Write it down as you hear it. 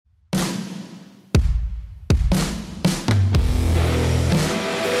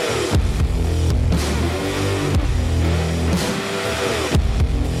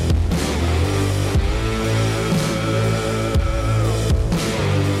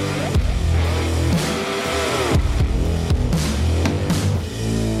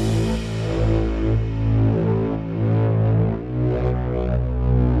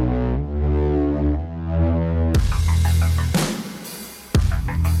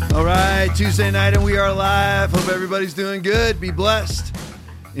All right, Tuesday night and we are live. Hope everybody's doing good. Be blessed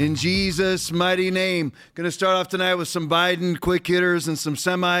in Jesus' mighty name. Going to start off tonight with some Biden quick hitters and some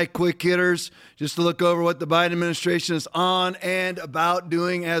semi-quick hitters, just to look over what the Biden administration is on and about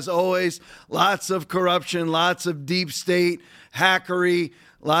doing. As always, lots of corruption, lots of deep state hackery,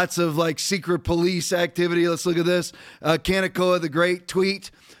 lots of secret police activity. Let's look at this. Kaneko, the great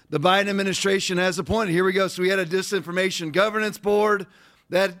tweet. The Biden administration has appointed. Here we go. So we had a disinformation governance board.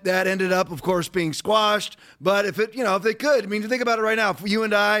 That ended up, of course, being squashed. But if they could, think about it right now. If you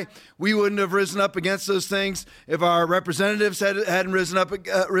and I, we wouldn't have risen up against those things. If our representatives hadn't risen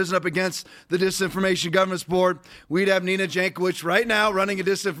up against the Disinformation Governance Board, we'd have Nina Jankowicz right now running a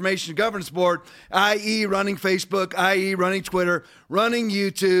Disinformation Governance Board, i.e. running Facebook, i.e. running Twitter, running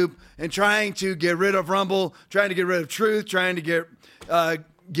YouTube, and trying to get rid of Rumble, trying to get rid of Truth, trying to get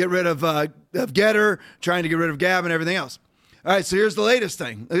rid of Getter, trying to get rid of Gab and everything else. All right, so here's the latest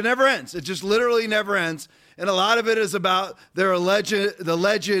thing. It never ends. It just literally never ends. And a lot of it is about the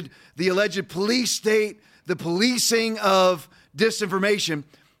alleged police state, the policing of disinformation.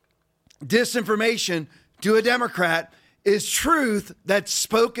 Disinformation to a Democrat is truth that's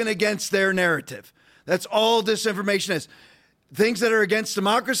spoken against their narrative. That's all disinformation is. Things that are against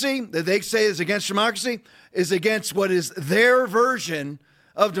democracy, that they say is against democracy, is against what is their version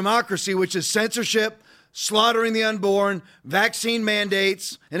of democracy, which is censorship, slaughtering the unborn, vaccine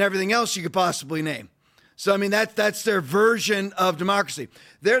mandates, and everything else you could possibly name. So, that's their version of democracy.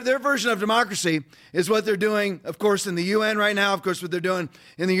 Their version of democracy is what they're doing, of course, in the UN right now, of course, what they're doing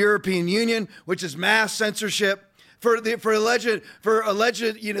in the European Union, which is mass censorship for allegedly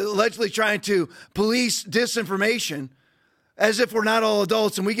trying to police disinformation, as if we're not all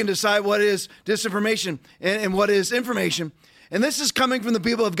adults and we can decide what is disinformation and what is information. And this is coming from the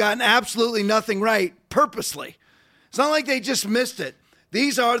people who have gotten absolutely nothing right purposely. It's not like they just missed it.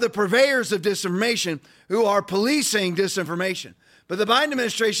 These are the purveyors of disinformation who are policing disinformation. But the Biden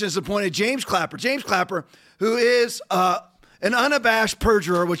administration has appointed James Clapper. James Clapper, who is an unabashed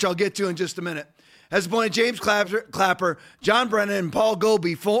perjurer, which I'll get to in just a minute, has appointed James Clapper, John Brennan, and Paul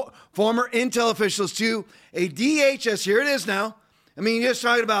Gobi, former Intel officials, to a DHS. Here it is now. You're just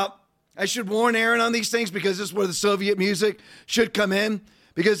talking about, I should warn Aaron on these things because this is where the Soviet music should come in.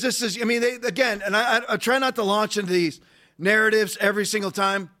 Because this is, I try not to launch into these narratives every single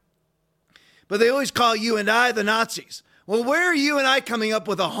time, but they always call you and I the Nazis. Well, where are you and I coming up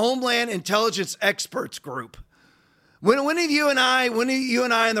with a Homeland Intelligence Experts group? When have you and I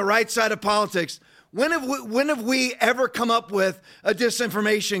on the right side of politics, when have we ever come up with a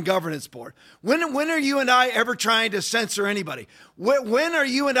disinformation governance board? When are you and I ever trying to censor anybody? When are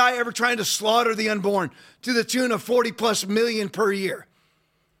you and I ever trying to slaughter the unborn to the tune of 40 plus million per year?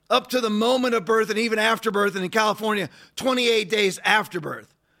 Up to the moment of birth and even after birth, and in California, 28 days after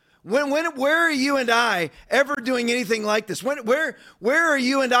birth. Where are you and I ever doing anything like this? Where are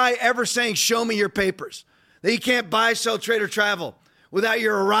you and I ever saying, show me your papers? That you can't buy, sell, trade, or travel without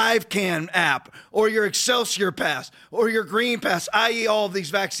your ArriveCan app or your Excelsior Pass or your Green Pass, i.e. all of these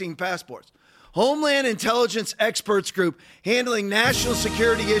vaccine passports. Homeland Intelligence Experts Group handling national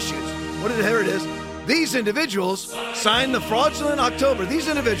security issues. Here it is. These individuals signed the fraudulent October. These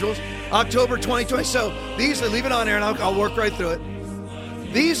individuals, October 2020. So leave it on there and I'll work right through it.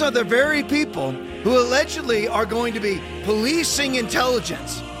 These are the very people who allegedly are going to be policing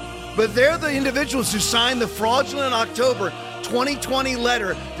intelligence. But they're the individuals who signed the fraudulent October 2020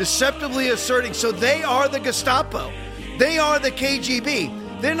 letter deceptively asserting, so they are the Gestapo. They are the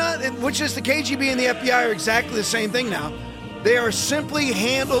KGB. They're not, which is the KGB and the FBI are exactly the same thing now. They are simply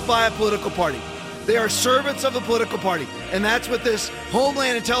handled by a political party. They are servants of a political party. And that's what this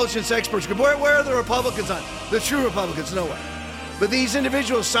Homeland Intelligence Experts Group, where are the Republicans on? The true Republicans, nowhere. But these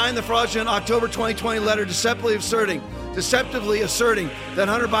individuals signed the fraudulent October 2020 letter deceptively asserting that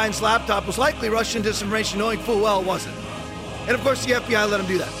Hunter Biden's laptop was likely Russian disinformation, knowing full well it wasn't. And of course, the FBI let him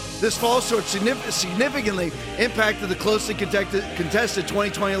do that. This false source significantly impacted the closely contested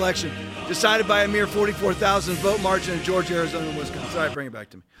 2020 election, decided by a mere 44,000 vote margin in Georgia, Arizona, and Wisconsin. All right, bring it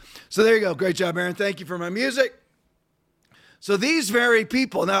back to me. So there you go. Great job, Aaron. Thank you for my music. So these very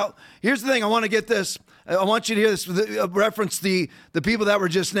people. Now, here's the thing. I want to get this. I want you to hear this. Reference the people that were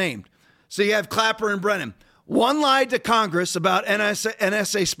just named. So you have Clapper and Brennan. One lied to Congress about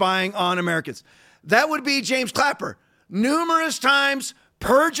NSA spying on Americans. That would be James Clapper. Numerous times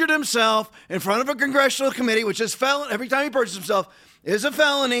perjured himself in front of a congressional committee, which is felon. Every time he perjures himself is a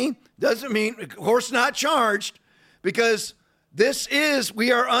felony. Doesn't mean, of course, not charged, because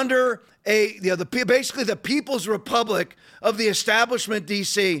we are under basically the People's Republic of the establishment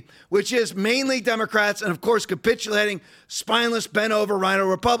D.C., which is mainly Democrats and, of course, capitulating, spineless, bent-over rhino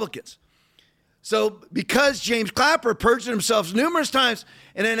Republicans. So because James Clapper perjured himself numerous times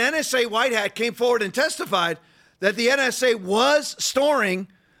and an NSA white hat came forward and testified that the NSA was storing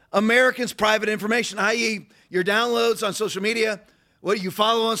Americans' private information, i.e. your downloads on social media, what you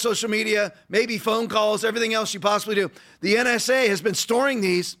follow on social media, maybe phone calls, everything else you possibly do. The NSA has been storing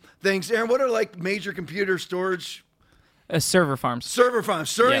these things. Aaron, what are like major computer storage? Server farms. Server farms,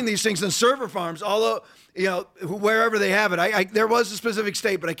 storing these things in server farms, although, wherever they have it. There was a specific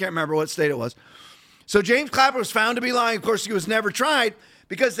state, but I can't remember what state it was. So James Clapper was found to be lying. Of course, he was never tried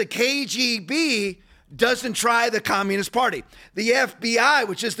because the KGB doesn't try the Communist Party. The FBI,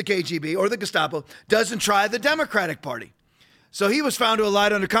 which is the KGB or the Gestapo, doesn't try the Democratic Party. So he was found to have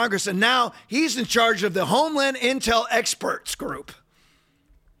lied under Congress, and now he's in charge of the Homeland Intel Experts Group.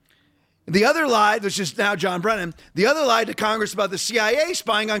 The other lied, which is now John Brennan, the other lied to Congress about the CIA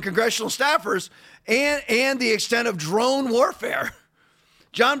spying on congressional staffers and the extent of drone warfare.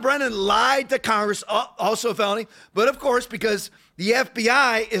 John Brennan lied to Congress, also a felony, but of course, because the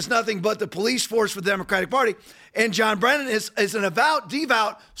FBI is nothing but the police force for the Democratic Party, and John Brennan is an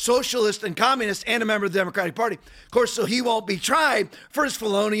devout socialist and communist and a member of the Democratic Party. Of course, so he won't be tried for his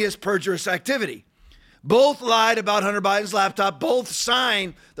felonious, perjurious activity. Both lied about Hunter Biden's laptop. Both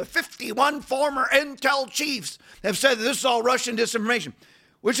signed. The 51 former Intel chiefs have said that this is all Russian disinformation,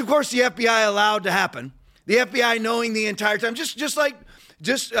 which, of course, the FBI allowed to happen. The FBI, knowing the entire time, just like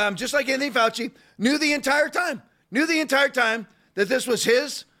Anthony Fauci, knew the entire time that this was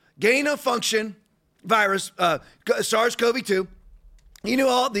his gain-of-function virus, SARS-CoV-2. He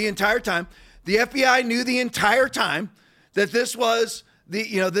knew the entire time. The FBI knew the entire time that this was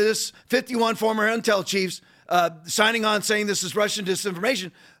this 51 former Intel chiefs signing on saying this is Russian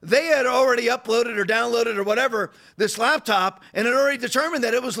disinformation. They had already uploaded or downloaded or whatever this laptop and had already determined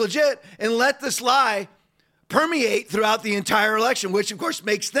that it was legit and let this lie permeate throughout the entire election, which of course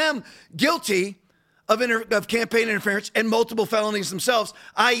makes them guilty of campaign interference and multiple felonies themselves,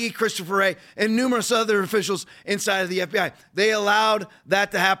 i.e. Christopher Wray and numerous other officials inside of the FBI. They allowed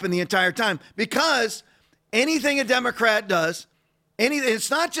that to happen the entire time because anything a Democrat does, it's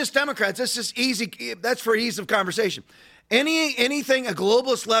not just Democrats, that's just easy, that's for ease of conversation. Anything a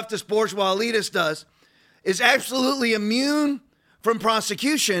globalist, leftist, bourgeois elitist does is absolutely immune from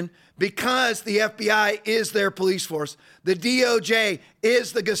prosecution because the FBI is their police force. The DOJ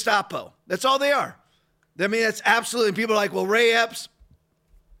is the Gestapo. That's all they are. I mean, that's absolutely, and people are like, well, Ray Epps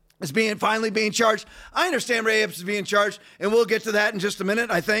is finally being charged. I understand Ray Epps is being charged, and we'll get to that in just a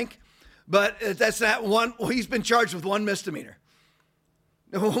minute, I think. But that's not one, he's been charged with one misdemeanor.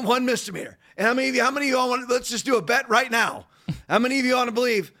 One misdemeanor. And how many of you all want, let's just do a bet right now. How many of you want to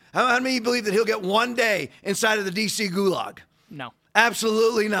believe, how many of you believe that he'll get 1 day inside of the DC gulag? No.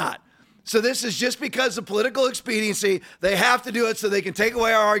 Absolutely not. So this is just because of political expediency. They have to do it so they can take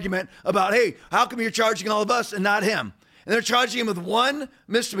away our argument about, hey, how come you're charging all of us and not him? And they're charging him with one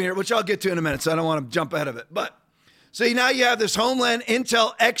misdemeanor, which I'll get to in a minute, so I don't want to jump ahead of it. But so now you have this Homeland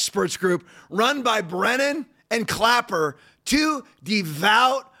Intel Experts Group run by Brennan and Clapper, two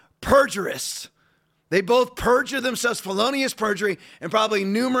devout perjurists. They both perjure themselves, felonious perjury, and probably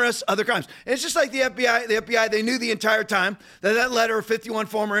numerous other crimes. And it's just like the FBI. The FBI, they knew the entire time that letter of 51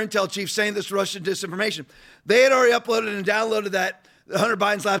 former Intel chiefs saying this Russian disinformation. They had already uploaded and downloaded that Hunter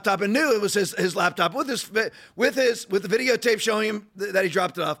Biden's laptop and knew it was his laptop with the videotape showing him that he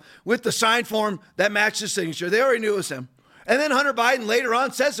dropped it off, with the signed form that matched his signature. They already knew it was him. And then Hunter Biden later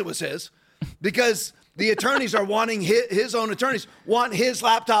on says it was his because the attorneys are wanting his own attorneys want his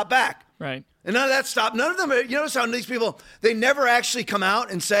laptop back. Right. And none of that stopped. None of them, you notice how these people, they never actually come out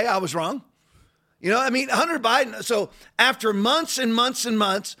and say, I was wrong. Hunter Biden, so after months and months and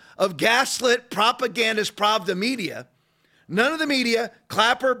months of gaslit propagandist Pravda media, none of the media,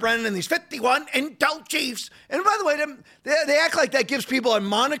 Clapper, Brennan, and these 51 Intel chiefs, and by the way, they act like that gives people a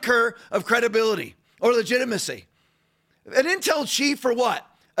moniker of credibility or legitimacy. An Intel chief for what?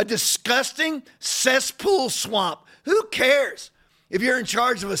 A disgusting cesspool swamp. Who cares if you're in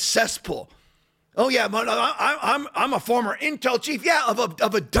charge of a cesspool? Oh yeah, I'm a former Intel chief. Yeah,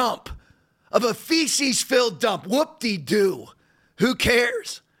 of a dump, of a feces-filled dump. Whoop-de-doo. Who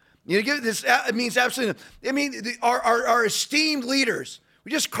cares? This. It means absolutely. Our esteemed leaders.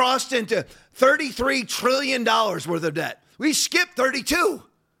 We just crossed into $33 trillion worth of debt. We skipped 32.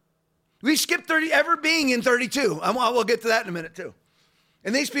 We skipped 30 ever being in 32. We'll get to that in a minute too.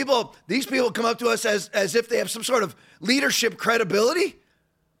 And these people come up to us as if they have some sort of leadership credibility.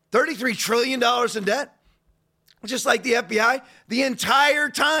 $33 trillion in debt. just like the FBI, the entire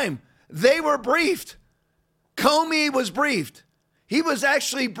time they were briefed. Comey was briefed. He was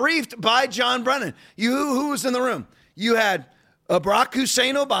actually briefed by John Brennan. Who was in the room? You had Barack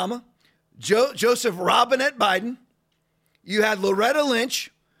Hussein Obama, Joseph Robinette Biden. You had Loretta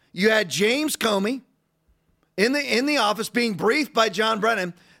Lynch. You had James Comey in the office being briefed by John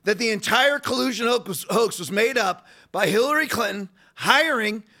Brennan that the entire collusion hoax was made up by Hillary Clinton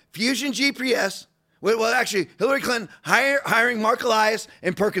hiring Fusion GPS. Well, actually, Hillary Clinton hiring Mark Elias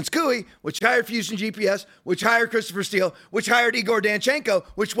and Perkins Coie, which hired Fusion GPS, which hired Christopher Steele, which hired Igor Danchenko,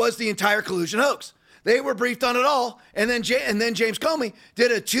 which was the entire collusion hoax. They were briefed on it all, and then James Comey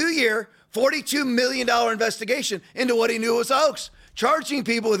did a 2-year, $42 million investigation into what he knew was a hoax, charging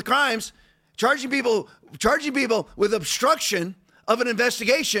people with crimes, charging people with obstruction of an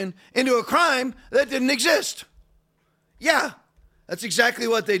investigation into a crime that didn't exist. Yeah, that's exactly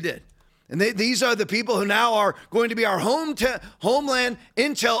what they did. And these are the people who now are going to be our Homeland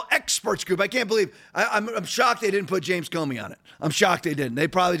Intel Experts Group. I can't believe, I'm shocked they didn't put James Comey on it. I'm shocked they didn't. They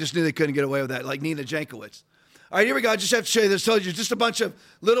probably just knew they couldn't get away with that, like Nina Jankowicz. All right, here we go. I just have to show you this. Told you, just a bunch of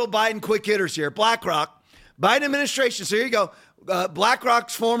little Biden quick hitters here. BlackRock, Biden administration. So here you go.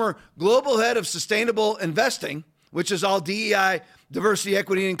 BlackRock's former global head of sustainable investing, which is all DEI, diversity,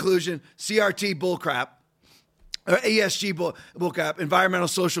 equity, and inclusion, CRT bullcrap. Or ESG bullcrap, environmental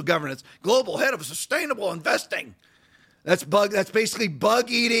social governance, global head of sustainable investing. That's basically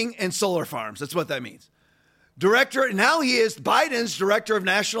bug eating and solar farms. That's what that means. Now he is Biden's director of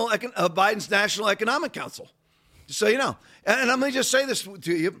Biden's National Economic Council. Just so you know. And let me just say this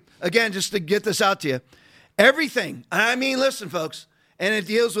to you again, just to get this out to you. Everything, and I mean, listen, folks, and it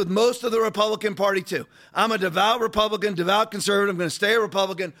deals with most of the Republican Party too. I'm a devout Republican, devout conservative. I'm going to stay a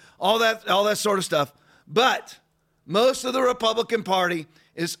Republican, all that sort of stuff. But most of the Republican Party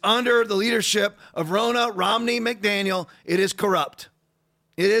is under the leadership of Ronna Romney McDaniel. It is corrupt.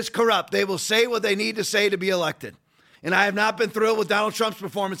 It is corrupt. They will say what they need to say to be elected. And I have not been thrilled with Donald Trump's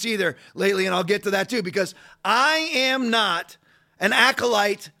performance either lately, and I'll get to that too, because I am not an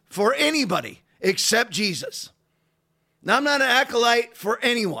acolyte for anybody except Jesus. Now, I'm not an acolyte for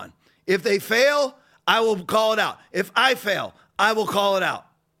anyone. If they fail, I will call it out. If I fail, I will call it out.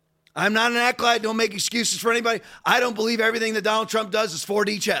 I'm not an acolyte. Don't make excuses for anybody. I don't believe everything that Donald Trump does is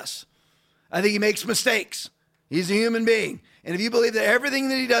 4D chess. I think he makes mistakes. He's a human being. And if you believe that everything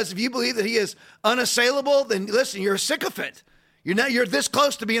that he does, if you believe that he is unassailable, then listen, you're a sycophant. You're this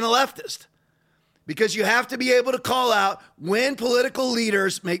close to being a leftist. Because you have to be able to call out when political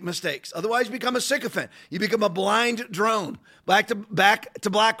leaders make mistakes. Otherwise, you become a sycophant. You become a blind drone. Back to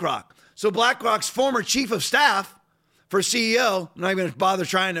BlackRock. So BlackRock's former chief of staff for CEO, I'm not even going to bother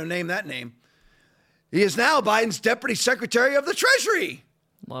trying to name that name. He is now Biden's deputy secretary of the Treasury.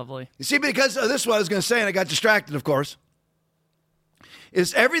 Lovely. You see, because this is what I was going to say, and I got distracted, of course,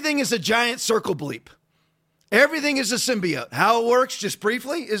 is everything is a giant circle bleep. Everything is a symbiote. How it works, just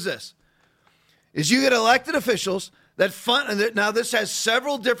briefly, is this. Is you get elected officials that fund, and now this has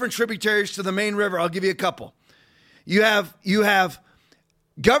several different tributaries to the main river. I'll give you a couple. You have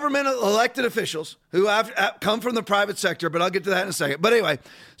government elected officials who have come from the private sector, but I'll get to that in a second. But anyway,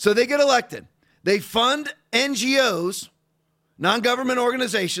 so they get elected. They fund NGOs, non-government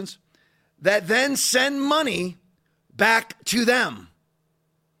organizations, that then send money back to them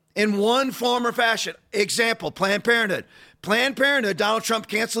in one form or fashion. Example, Planned Parenthood. Planned Parenthood, Donald Trump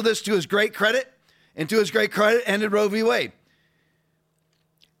canceled this to his great credit, and to his great credit, ended Roe v. Wade.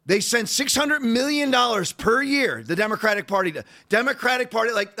 They send $600 million per year, the Democratic Party,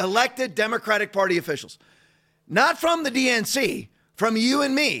 like elected Democratic Party officials. Not from the DNC, from you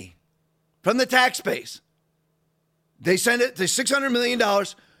and me, from the tax base. They send it to $600 million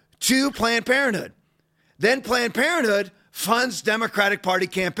to Planned Parenthood. Then Planned Parenthood funds Democratic Party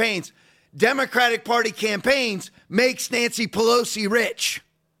campaigns. Democratic Party campaigns makes Nancy Pelosi rich.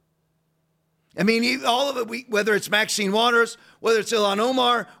 I mean, all of it, whether it's Maxine Waters, whether it's Ilhan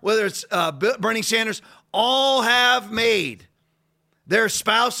Omar, whether it's Bernie Sanders, all have made their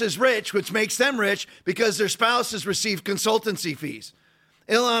spouses rich, which makes them rich because their spouses receive consultancy fees.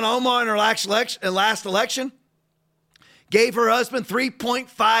 Ilhan Omar in her last election gave her husband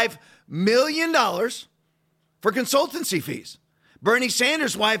 $3.5 million for consultancy fees. Bernie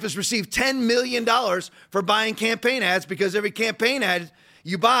Sanders' wife has received $10 million for buying campaign ads because every campaign ad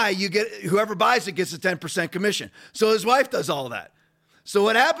you buy, whoever buys it gets a 10% commission. So his wife does all of that. So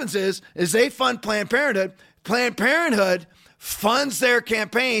what happens is they fund Planned Parenthood. Planned Parenthood funds their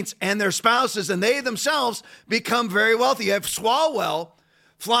campaigns and their spouses, and they themselves become very wealthy. You have Swalwell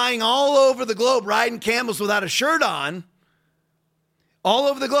flying all over the globe, riding camels without a shirt on, all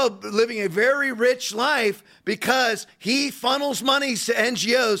over the globe living a very rich life because he funnels money to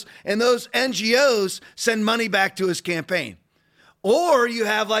NGOs, and those NGOs send money back to his campaign. Or you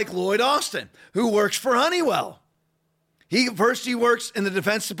have like Lloyd Austin, who works for Honeywell. First he works in the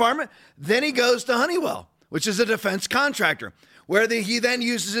Defense Department, then he goes to Honeywell, which is a defense contractor, where he then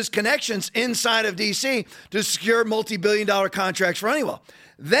uses his connections inside of D.C. to secure multi-billion-dollar contracts for Honeywell.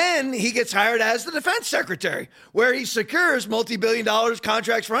 Then he gets hired as the defense secretary, where he secures multi-billion-dollar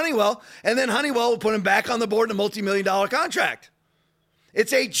contracts for Honeywell, and then Honeywell will put him back on the board in a multi-million-dollar contract.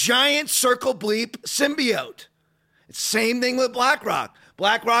 It's a giant circle bleep symbiote. It's the same thing with BlackRock.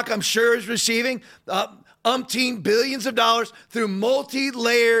 BlackRock, I'm sure, is receiving umpteen billions of dollars through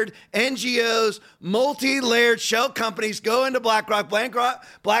multi-layered NGOs, multi-layered shell companies go into BlackRock.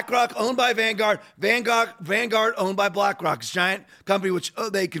 BlackRock owned by Vanguard. Vanguard owned by BlackRock. It's a giant company which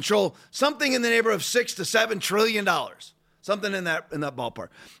they control something in the neighborhood of $6 to $7 trillion. Something in that ballpark.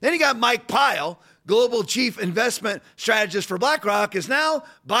 Then you got Mike Pyle, global chief investment strategist for BlackRock, is now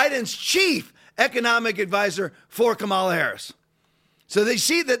Biden's chief economic advisor for Kamala Harris. So they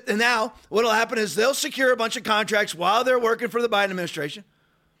see that now what will happen is they'll secure a bunch of contracts while they're working for the Biden administration.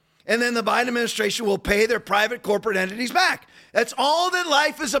 And then the Biden administration will pay their private corporate entities back. That's all that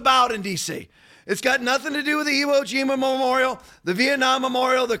life is about in D.C. It's got nothing to do with the Iwo Jima Memorial, the Vietnam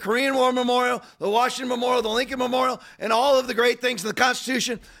Memorial, the Korean War Memorial, the Washington Memorial, the Lincoln Memorial, and all of the great things in the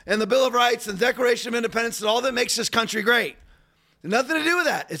Constitution and the Bill of Rights and the Declaration of Independence and all that makes this country great. Nothing to do with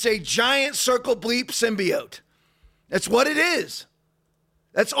that. It's a giant circle bleep symbiote. That's what it is.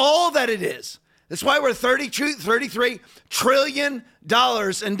 That's all that it is. That's why we're $33 trillion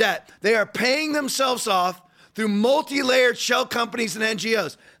in debt. They are paying themselves off through multi-layered shell companies and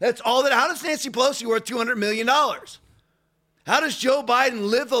NGOs. That's all that. How does Nancy Pelosi worth $200 million? How does Joe Biden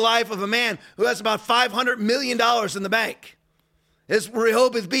live the life of a man who has about $500 million in the bank? His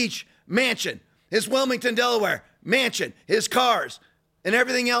Rehoboth Beach mansion, his Wilmington, Delaware mansion, his cars, and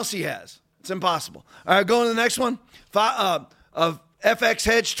everything else he has. It's impossible. All right, going to the next one. FX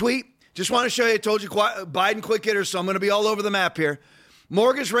Hedge tweet. Just want to show you, I told you Biden quick hitters, so I'm going to be all over the map here.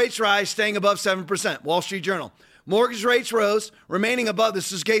 Mortgage rates rise, staying above 7%. Wall Street Journal. Mortgage rates rose, remaining above.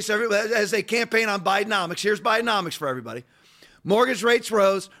 This is the case as they campaign on Bidenomics. Here's Bidenomics for everybody. Mortgage rates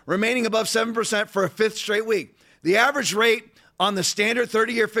rose, remaining above 7% for a fifth straight week. The average rate on the standard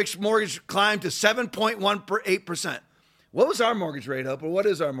 30-year fixed mortgage climbed to 7.18%. What was our mortgage rate, Hope? Or what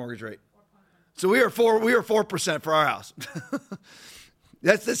is our mortgage rate? So we are 4% for our house.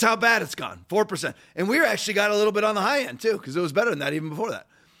 That's how bad it's gone, 4%. And we actually got a little bit on the high end, too, because it was better than that even before that.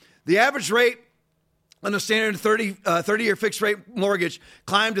 The average rate on the standard 30-year fixed rate mortgage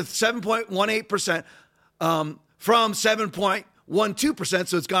climbed to 7.18% from 7.12%,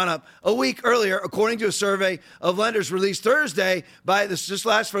 so it's gone up a week earlier, according to a survey of lenders released Thursday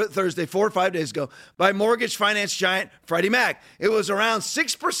last Thursday, 4 or 5 days ago, by mortgage finance giant Freddie Mac. It was around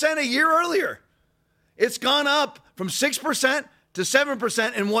 6% a year earlier. It's gone up from 6% to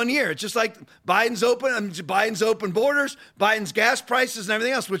 7% in 1 year. It's just like Biden's open borders, Biden's gas prices and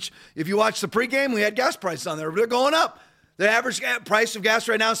everything else, which if you watch the pregame, we had gas prices on there. They're going up. The average price of gas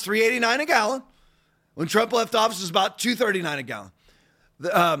right now is $3.89 a gallon. When Trump left office, it was about $2.39 a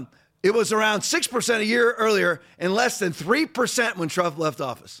gallon. It was around 6% a year earlier and less than 3% when Trump left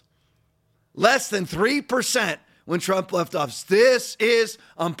office. Less than 3% when Trump left office. This is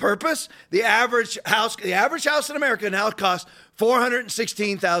on purpose. The average house in America now costs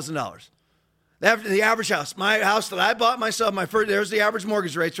 $416,000. The average house, my house that I bought myself, there's the average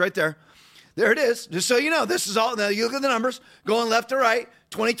mortgage rates right there. There it is. Just so you know, this is all, now you look at the numbers, going left to right.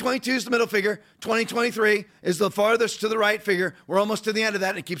 2022 is the middle figure. 2023 is the farthest to the right figure. We're almost to the end of that,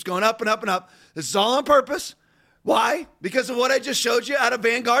 and it keeps going up and up and up. This is all on purpose. Why? Because of what I just showed you out of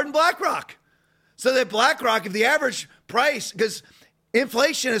Vanguard and BlackRock. So that BlackRock, if the average price, because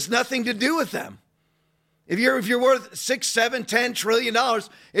inflation has nothing to do with them. If you're worth $6, $7, $10 trillion,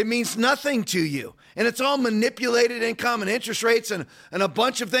 it means nothing to you. And it's all manipulated income and interest rates and a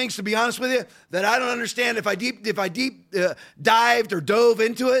bunch of things, to be honest with you, that I don't understand. If I dived or dove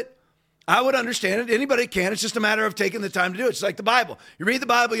into it, I would understand it. Anybody can. It's just a matter of taking the time to do it. It's like the Bible. You read the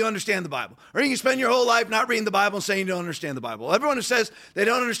Bible, you understand the Bible. Or you can spend your whole life not reading the Bible and saying you don't understand the Bible. Everyone who says they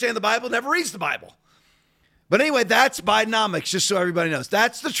don't understand the Bible never reads the Bible. But anyway, that's Bidenomics, just so everybody knows.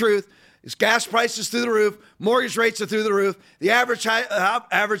 That's the truth. It's gas prices through the roof. Mortgage rates are through the roof. The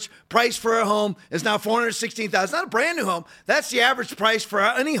average price for a home is now $416,000. Not a brand new home. That's the average price for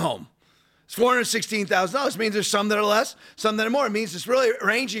any home. It's $416,000. It means there's some that are less, some that are more. It means it's really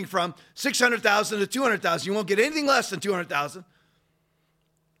ranging from $600,000 to $200,000. You won't get anything less than $200,000.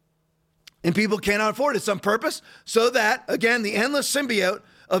 And people cannot afford it. It's on purpose so that, again, the endless symbiote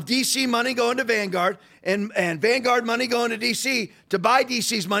of DC money going to Vanguard and Vanguard money going to DC to buy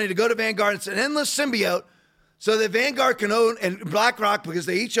DC's money to go to Vanguard. It's an endless symbiote so that Vanguard can own, and BlackRock, because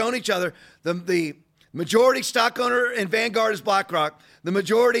they each own each other, the majority stock owner in Vanguard is BlackRock. The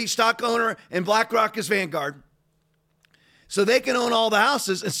majority stock owner in BlackRock is Vanguard. So they can own all the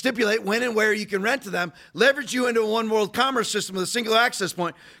houses and stipulate when and where you can rent to them, leverage you into a one world commerce system with a single access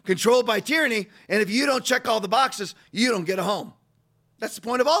point controlled by tyranny. And if you don't check all the boxes, you don't get a home. That's the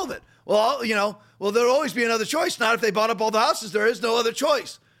point of all of it. Well, there'll always be another choice. Not if they bought up all the houses. There is no other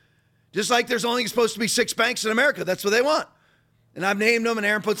choice. Just like there's only supposed to be 6 banks in America. That's what they want. And I've named them, and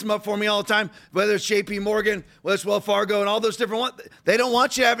Aaron puts them up for me all the time, whether it's JP Morgan, whether it's Wells Fargo, and all those different ones. They don't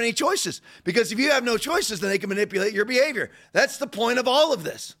want you to have any choices, because if you have no choices, then they can manipulate your behavior. That's the point of all of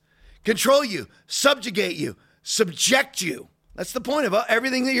this. Control you, subjugate you, subject you. That's the point of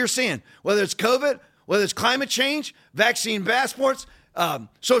everything that you're seeing, whether it's COVID, whether it's climate change, vaccine passports,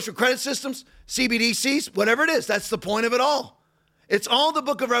 social credit systems, CBDCs, whatever it is. That's the point of it all. It's all the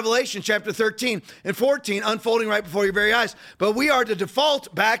book of Revelation, chapter 13 and 14, unfolding right before your very eyes. But we are to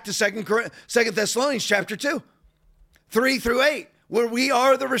default back to 2 Thessalonians chapter 2, 3 through 8, where we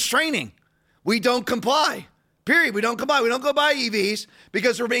are the restraining. We don't comply, period. We don't comply. We don't go buy EVs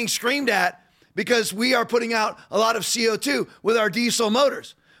because we're being screamed at because we are putting out a lot of CO2 with our diesel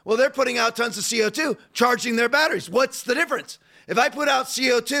motors. Well, they're putting out tons of CO2, charging their batteries. What's the difference? If I put out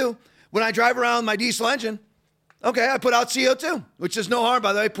CO2 when I drive around my diesel engine, okay, I put out CO2, which is no harm,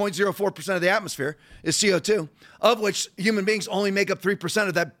 by the way. 0.04% of the atmosphere is CO2, of which human beings only make up 3%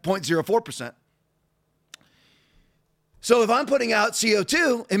 of that 0.04%. So if I'm putting out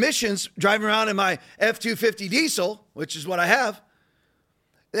CO2 emissions driving around in my F-250 diesel, which is what I have,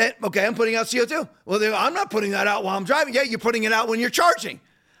 then, okay, I'm putting out CO2. Well, I'm not putting that out while I'm driving. Yeah, you're putting it out when you're charging.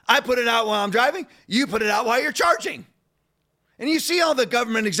 I put it out while I'm driving. You put it out while you're charging. And you see all the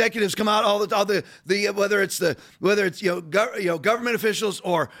government executives come out, all the whether it's government officials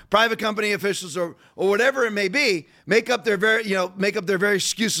or private company officials or whatever it may be, make up their very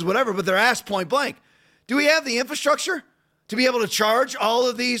excuses, whatever, but they're asked point blank, do we have the infrastructure to be able to charge all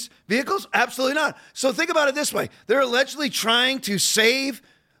of these vehicles? Absolutely not. So think about it this way. They're allegedly trying to save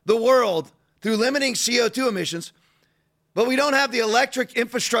the world through limiting CO2 emissions, but we don't have the electric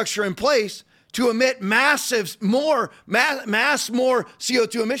infrastructure in place to emit mass more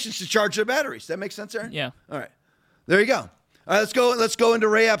CO2 emissions to charge their batteries. That makes sense, Aaron? Yeah. All right. There you go. All right, let's go into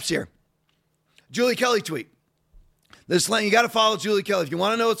Ray Epps here. Julie Kelly tweet. You got to follow Julie Kelly. If you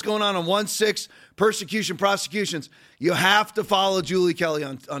want to know what's going on 1-6 persecution prosecutions, you have to follow Julie Kelly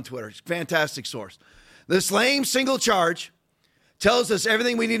on Twitter. It's a fantastic source. This lame single charge tells us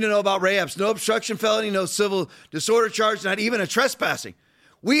everything we need to know about Ray Epps. No obstruction felony, no civil disorder charge, not even a trespassing.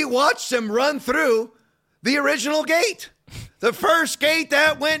 We watched him run through the original gate. The first gate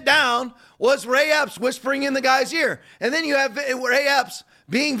that went down was Ray Epps whispering in the guy's ear. And then you have Ray Epps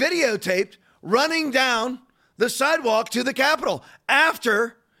being videotaped running down the sidewalk to the Capitol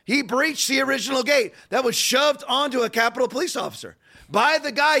after he breached the original gate that was shoved onto a Capitol police officer by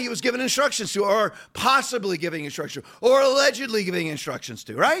the guy he was giving instructions to, or possibly giving instructions, or allegedly giving instructions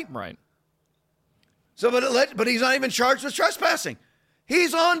to, right? Right. So, but he's not even charged with trespassing.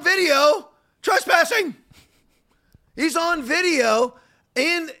 He's on video trespassing. He's on video,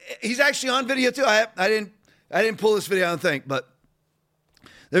 and he's actually on video too. I didn't pull this video, I don't think, but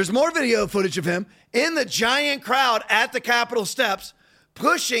there's more video footage of him in the giant crowd at the Capitol steps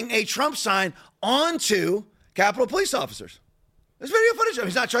pushing a Trump sign onto Capitol police officers. There's video footage of him.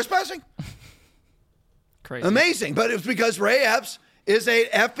 He's not trespassing. Crazy. Amazing, but it's because Ray Epps is a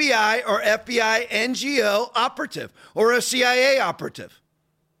FBI or FBI NGO operative or a CIA operative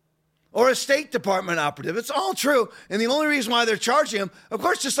or a State Department operative. It's all true. And the only reason why they're charging him, of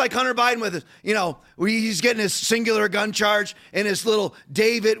course, just like Hunter Biden with his, he's getting his singular gun charge and his little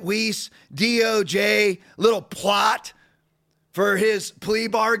David Weiss DOJ little plot for his plea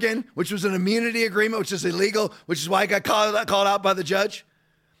bargain, which was an immunity agreement, which is illegal, which is why he got called out by the judge.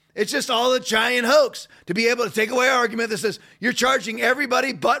 It's just all a giant hoax to be able to take away an argument that says you're charging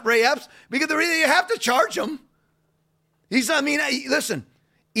everybody but Ray Epps, because you have to charge him. Listen,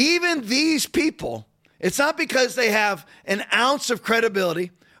 even these people, it's not because they have an ounce of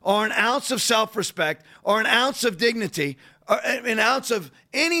credibility or an ounce of self-respect or an ounce of dignity or an ounce of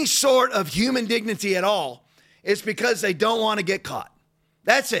any sort of human dignity at all. It's because they don't want to get caught.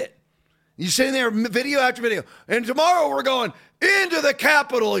 That's it. You're sitting there video after video. And tomorrow we're going into the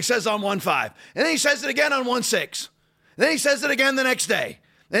Capitol, he says on 1-5. And then he says it again on 1-6. Then he says it again the next day.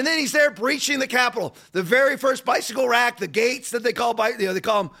 And then he's there breaching the Capitol. The very first bicycle rack, the gates that they call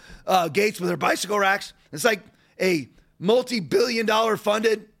them gates with their bicycle racks. It's like a multi-billion-dollar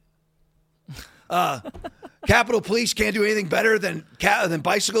funded Capitol Police can't do anything better than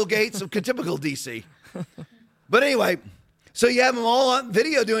bicycle gates. Typical DC. But anyway, so you have them all on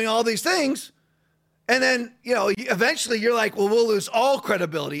video doing all these things. And then, eventually you're like, well, we'll lose all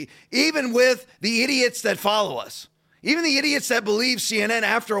credibility, even with the idiots that follow us. Even the idiots that believe CNN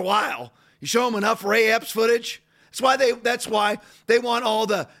after a while. You show them enough Ray Epps footage. That's why they want all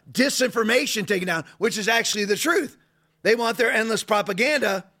the disinformation taken down, which is actually the truth. They want their endless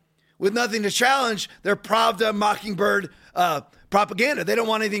propaganda with nothing to challenge their Pravda Mockingbird propaganda. They don't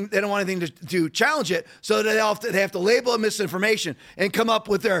want anything. They don't want anything to challenge it. So they have to label it misinformation and come up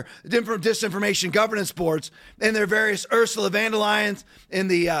with their different disinformation governance boards and their various Ursula von der Leyens in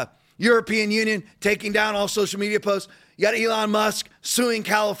the European Union taking down all social media posts. You got Elon Musk suing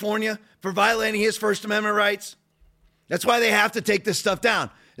California for violating his First Amendment rights. That's why they have to take this stuff down.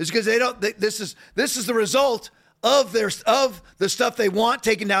 It's because this is the result of the stuff they want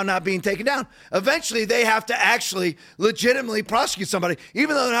taken down not being taken down. Eventually, they have to actually legitimately prosecute somebody,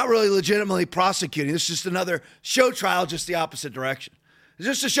 even though they're not really legitimately prosecuting. It's just another show trial, just the opposite direction. It's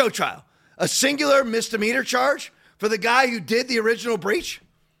just a show trial. A singular misdemeanor charge for the guy who did the original breach.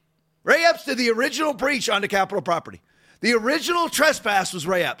 Ray Epps did the original breach onto Capitol property. The original trespass was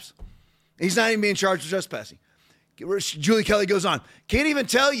Ray Epps. He's not even being charged with trespassing. Julie Kelly goes on. Can't even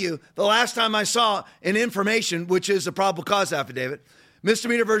tell you the last time I saw an information, which is a probable cause affidavit,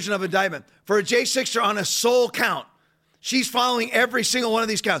 misdemeanor version of indictment, for a J6er on a sole count. She's following every single one of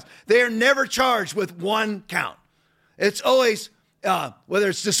these counts. They are never charged with one count. It's always, whether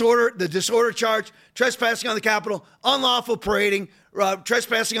it's the disorder charge, trespassing on the Capitol, unlawful parading,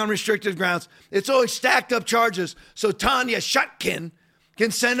 trespassing on restricted grounds. It's always stacked up charges. So Tanya Shutkin can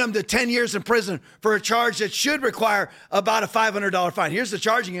send them to 10 years in prison for a charge that should require about a $500 fine. Here's the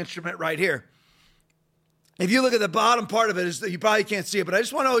charging instrument right here. If you look at the bottom part of it, you probably can't see it, but I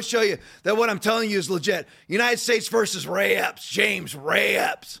just want to always show you that what I'm telling you is legit. United States versus Ray Epps, James Ray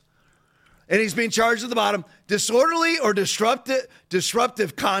Epps. And he's being charged at the bottom, disorderly or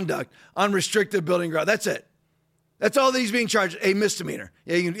disruptive conduct on restricted building ground. That's it. That's all that he's being charged, a misdemeanor.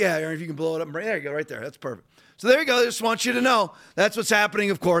 Yeah, if you can blow it up. There you go, right there. That's perfect. So there you go. I just want you to know that's what's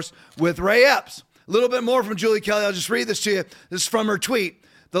happening, of course, with Ray Epps. A little bit more from Julie Kelly. I'll just read this to you. This is from her tweet.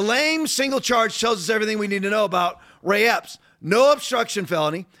 The lame single charge tells us everything we need to know about Ray Epps. No obstruction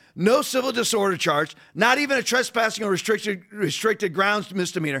felony, no civil disorder charge, not even a trespassing or restricted grounds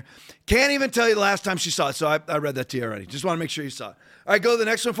misdemeanor. Can't even tell you the last time she saw it. So I read that to you already. Just want to make sure you saw it. All right, go to the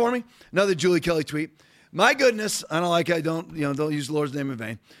next one for me. Another Julie Kelly tweet. My goodness, don't use the Lord's name in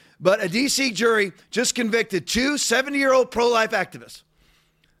vain. But a D.C. jury just convicted two 70-year-old pro-life activists.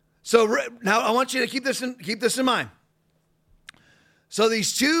 So now I want you to keep this in mind. So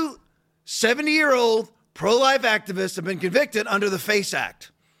these two 70-year-old pro-life activists have been convicted under the FACE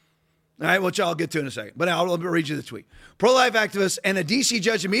Act. All right, which I'll get to in a second. But I'll read you the tweet. Pro-life activists and a D.C.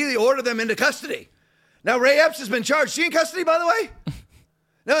 judge immediately ordered them into custody. Now, Ray Epps has been charged. Is he in custody, by the way?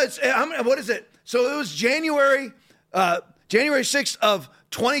 No, what is it? So it was January 6th of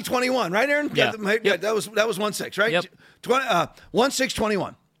 2021, right, Aaron? Yeah. That was 1/6, right? Yep.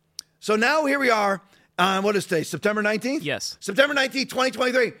 1/6/21. So now here we are on, what is today, September 19th? Yes. September 19th,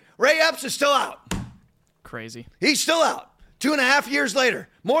 2023. Ray Epps is still out. Crazy. He's still out. 2.5 years later.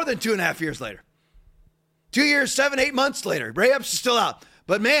 More than 2.5 years later. 2 years, 7-8 months later. Ray Epps is still out.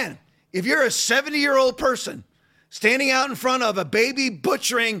 But man, if you're a 70-year-old person standing out in front of a baby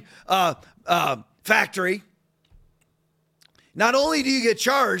butchering factory, not only do you get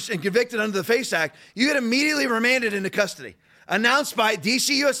charged and convicted under the FACE Act, you get immediately remanded into custody. Announced by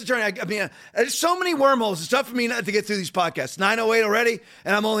D.C. U.S. Attorney. I mean, there's so many wormholes. It's tough for me not to get through these podcasts. 9:08 already,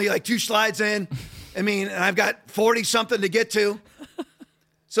 and I'm only like 2 slides in. I mean, and I've got 40-something to get to.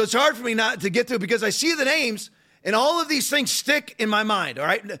 So it's hard for me not to get through because I see the names, and all of these things stick in my mind, all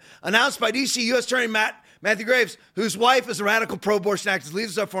right? Announced by D.C. U.S. Attorney Matthew Graves, whose wife is a radical pro-abortion activist. Leave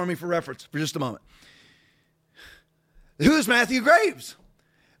this up for me for reference for just a moment. Who is Matthew Graves?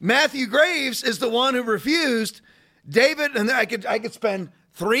 Matthew Graves is the one who refused David, and I could spend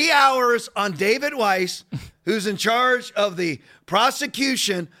 3 hours on David Weiss, who's in charge of the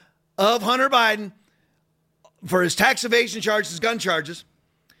prosecution of Hunter Biden for his tax evasion charges, gun charges.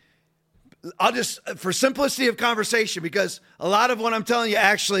 I'll just, for simplicity of conversation, because a lot of what I'm telling you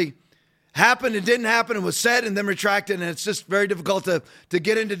actually happened and didn't happen and was said and then retracted, and it's just very difficult to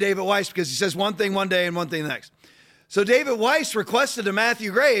get into David Weiss because he says one thing one day and one thing the next. So David Weiss requested to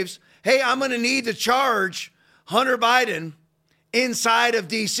Matthew Graves, hey, I'm going to need to charge Hunter Biden inside of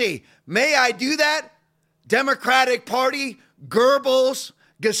D.C. May I do that? Democratic Party, Goebbels,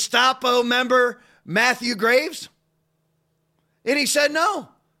 Gestapo member Matthew Graves? And he said no.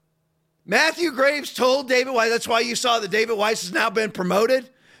 Matthew Graves told David Weiss, that's why you saw that David Weiss has now been promoted,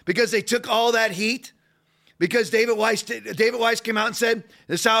 because they took all that heat. Because David Weiss came out and said,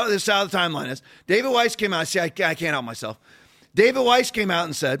 this is how the timeline is. David Weiss came out, see, I can't help myself. David Weiss came out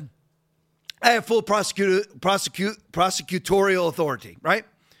and said, I have full prosecutorial authority, right?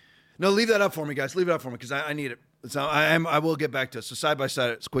 No, leave that up for me, guys. Leave it up for me because I need it. So I will get back to it. So side by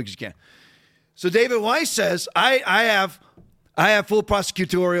side, as quick as you can. So David Weiss says, I have full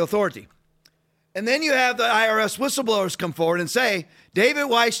prosecutorial authority. And then you have the IRS whistleblowers come forward and say, David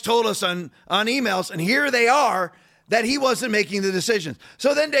Weiss told us on emails, and here they are, that he wasn't making the decisions.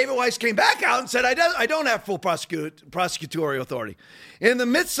 So then David Weiss came back out and said, I don't have full prosecutorial authority. In the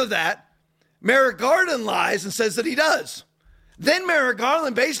midst of that, Merrick Garland lies and says that he does. Then Merrick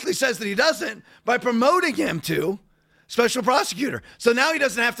Garland basically says that he doesn't by promoting him to special prosecutor. So now he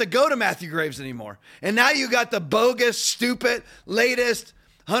doesn't have to go to Matthew Graves anymore. And now you got the bogus, stupid, latest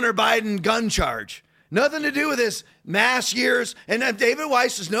Hunter Biden gun charge. Nothing to do with his mass years. And David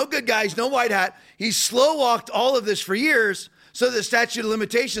Weiss is no good guy. He's no white hat. He's slow walked all of this for years. So the statute of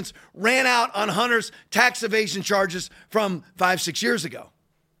limitations ran out on Hunter's tax evasion charges from 5-6 years ago,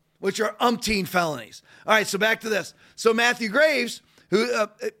 which are umpteen felonies. All right, so back to this. So Matthew Graves, who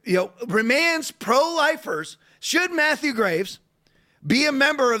remains pro-lifers, should Matthew Graves be a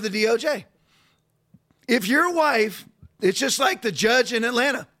member of the DOJ? If your wife, it's just like the judge in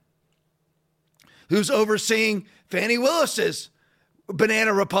Atlanta who's overseeing Fani Willis's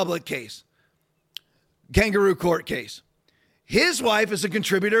Banana Republic case, kangaroo court case. His wife is a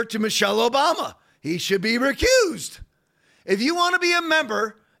contributor to Michelle Obama. He should be recused. If you want to be a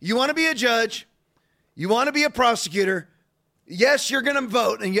member, you want to be a judge, you want to be a prosecutor, yes, you're going to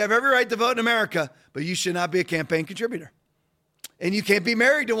vote, and you have every right to vote in America, but you should not be a campaign contributor. And you can't be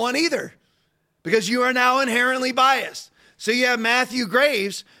married to one either, because you are now inherently biased. So you have Matthew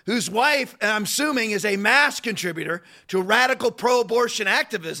Graves, whose wife, I'm assuming, is a mass contributor to radical pro-abortion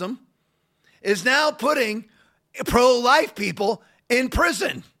activism, is now putting pro-life people in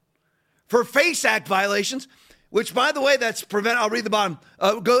prison for FACE Act violations, which, by the way, that's prevent. I'll read the bottom.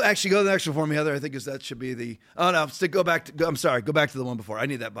 Go to the next one for me, Heather. I think that should be the. Oh no, go back to the one before. I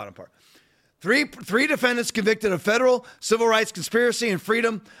need that bottom part. Three defendants convicted of federal civil rights conspiracy and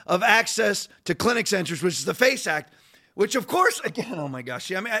freedom of access to clinic centers, which is the FACE Act, which, of course, again, oh my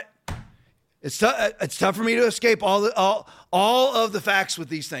gosh, it's tough for me to escape all of the facts with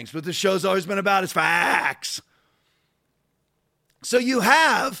these things. What the show's always been about is facts. So you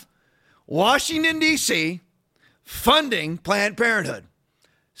have Washington, D.C., funding Planned Parenthood,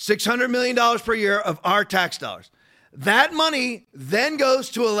 $600 million per year of our tax dollars. That money then goes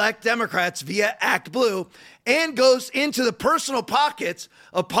to elect Democrats via Act Blue and goes into the personal pockets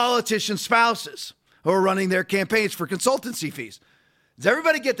of politicians' spouses who are running their campaigns for consultancy fees. Does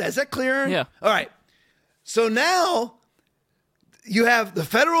everybody get that? Is that clear? Yeah. All right. So now you have the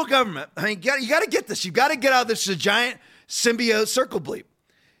federal government. I mean, you got to get this. You've got to get out of this as a giant symbiote circle bleep.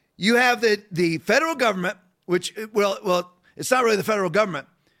 You have the federal government, which, well, it's not really the federal government,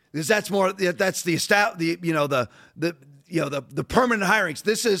 because that's the permanent hirings.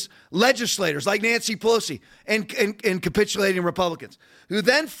 This is legislators like Nancy Pelosi and capitulating Republicans who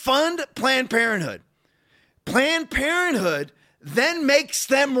then fund Planned Parenthood. Planned Parenthood then makes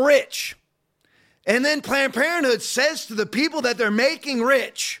them rich. And then Planned Parenthood says to the people that they're making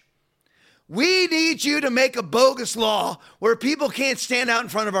rich, we need you to make a bogus law where people can't stand out in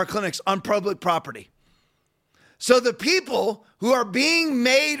front of our clinics on public property. So the people who are being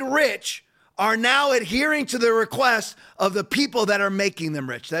made rich are now adhering to the request of the people that are making them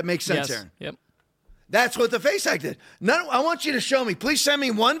rich. That makes sense, Yes. Aaron? Yep. That's what the FACE Act did. I want you to show me. Please send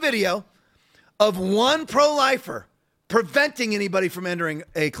me one video of one pro-lifer preventing anybody from entering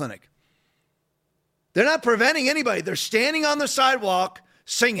a clinic. They're not preventing anybody. They're standing on the sidewalk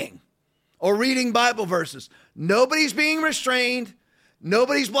singing or reading Bible verses. Nobody's being restrained.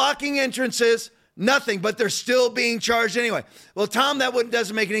 Nobody's blocking entrances. Nothing, but they're still being charged anyway. Well, Tom,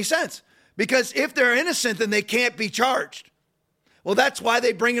 doesn't make any sense, because if they're innocent, then they can't be charged. Well, that's why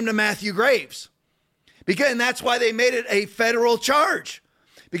they bring them to Matthew Graves, and that's why they made it a federal charge.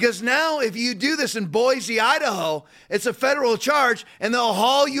 Because now if you do this in Boise, Idaho, it's a federal charge, and they'll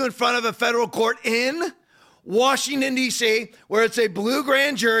haul you in front of a federal court in Washington, D.C., where it's a blue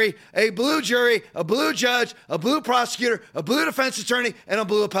grand jury, a blue jury, a blue judge, a blue prosecutor, a blue defense attorney, and a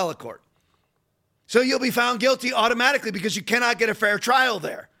blue appellate court. So you'll be found guilty automatically because you cannot get a fair trial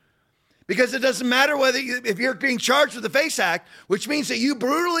there. Because it doesn't matter if you're being charged with the FACE Act, which means that you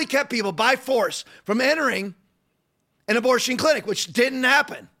brutally kept people by force from entering an abortion clinic, which didn't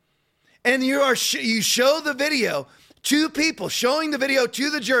happen. And you show the video to people, showing the video to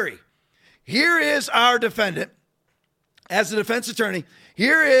the jury. Here is our defendant as a defense attorney.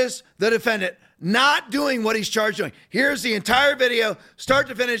 Here is the defendant not doing what he's charged doing. Here's the entire video, start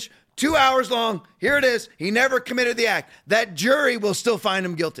to finish, 2 hours long. Here it is. He never committed the act. That jury will still find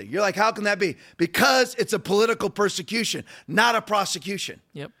him guilty. You're like, how can that be? Because it's a political persecution, not a prosecution.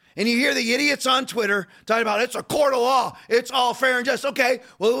 Yep. And you hear the idiots on Twitter talking about it's a court of law. It's all fair and just. Okay,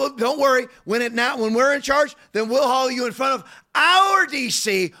 well, don't worry. When we're in charge, then we'll haul you in front of our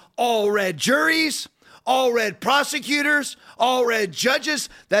DC, all red juries, all red prosecutors, all red judges.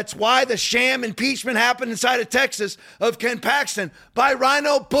 That's why the sham impeachment happened inside of Texas of Ken Paxton by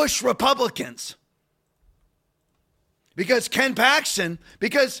Rhino Bush Republicans. Because Ken Paxton,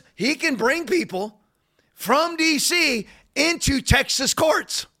 because he can bring people from DC into Texas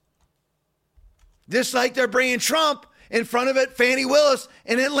courts. Just like they're bringing Trump in front of Fannie Willis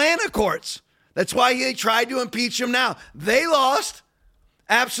in Atlanta courts. That's why they tried to impeach him now. They lost.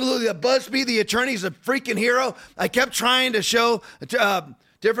 Absolutely. Busby, the attorney, is a freaking hero. I kept trying to show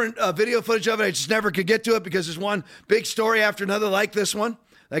different video footage of it. I just never could get to it because there's one big story after another like this one.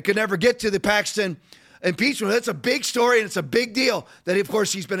 I could never get to the Paxton impeachment. That's a big story, and it's a big deal that, of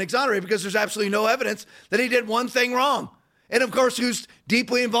course, he's been exonerated because there's absolutely no evidence that he did one thing wrong. And, of course, who's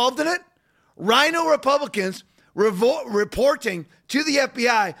deeply involved in it? Rhino Republicans reporting to the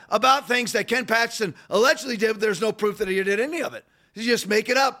FBI about things that Ken Paxton allegedly did, but there's no proof that he did any of it. You just make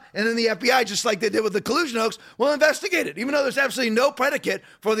it up, and then the FBI, just like they did with the collusion hoax, will investigate it, even though there's absolutely no predicate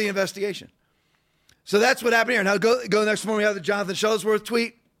for the investigation. So that's what happened here. Now go next one. We have the Jonathan Shuttlesworth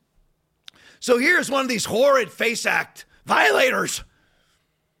tweet. So here's one of these horrid FACE Act violators,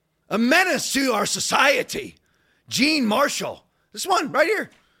 a menace to our society, Gene Marshall. This one right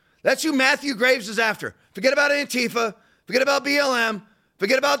here. That's who Matthew Graves is after. Forget about Antifa. Forget about BLM.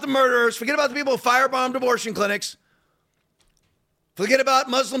 Forget about the murderers. Forget about the people who firebombed abortion clinics. Forget about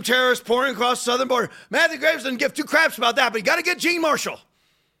Muslim terrorists pouring across the southern border. Matthew Graves doesn't give two craps about that, but you got to get Gene Marshall.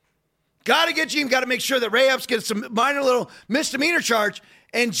 Got to get Gene. Got to make sure that Ray Epps gets some minor little misdemeanor charge,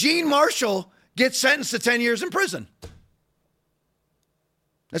 and Gene Marshall gets sentenced to 10 years in prison.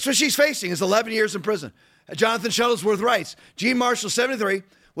 That's what she's facing, is 11 years in prison. Jonathan Shuttlesworth writes, Gene Marshall, 73,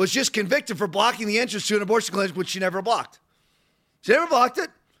 was just convicted for blocking the entrance to an abortion clinic, which she never blocked. She never blocked it.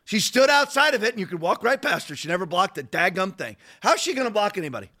 She stood outside of it, and you could walk right past her. She never blocked the daggum thing. How's she going to block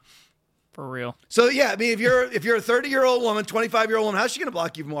anybody? For real. So, yeah, I mean, if you're a 30-year-old woman, 25-year-old woman, how's she going to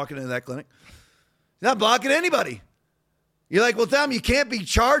block you from walking into that clinic? You're not blocking anybody. You're like, well, Tom, you can't be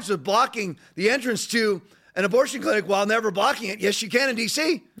charged with blocking the entrance to an abortion clinic while never blocking it. Yes, you can in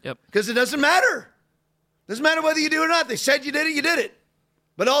D.C. Yep. Because it doesn't matter. Doesn't matter whether you do it or not. They said you did it, you did it.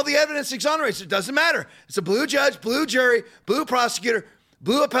 But all the evidence exonerates it. Doesn't matter. It's a blue judge, blue jury, blue prosecutor,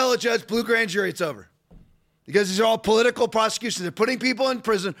 blue appellate judge, blue grand jury. It's over. Because these are all political prosecutions. They're putting people in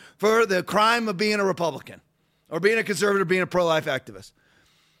prison for the crime of being a Republican or being a conservative, being a pro-life activist.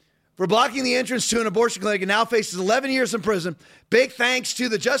 For blocking the entrance to an abortion clinic and now faces 11 years in prison. Big thanks to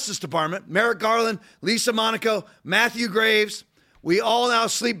the Justice Department, Merrick Garland, Lisa Monaco, Matthew Graves. We all now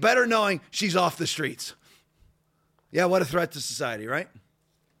sleep better knowing she's off the streets. Yeah, what a threat to society, right?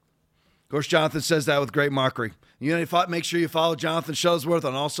 Of course, Jonathan says that with great mockery. You know, make sure you follow Jonathan Shuttlesworth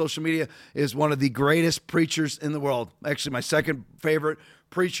on all social media. Is one of the greatest preachers in the world. Actually, my second favorite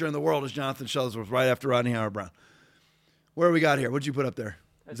preacher in the world is Jonathan Shuttlesworth, right after Rodney Howard-Browne. Where do we got here? What'd you put up there?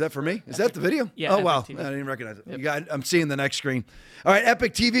 Is that for me? Is that the video? Yeah. Oh, wow. TV. I didn't recognize it. Yep. I'm seeing the next screen. All right,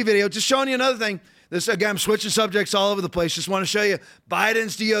 Epic TV video. Just showing you another thing. This, again, I'm switching subjects all over the place. Just want to show you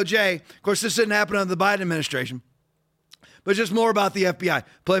Biden's DOJ. Of course, this didn't happen under the Biden administration. But just more about the FBI.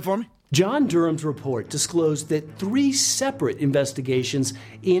 Play it for me. John Durham's report disclosed that 3 separate investigations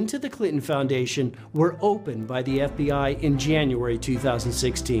into the Clinton Foundation were opened by the FBI in January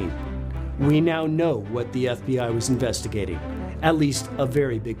 2016. We now know what the FBI was investigating, at least a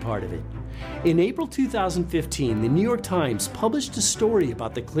very big part of it. In April 2015, the New York Times published a story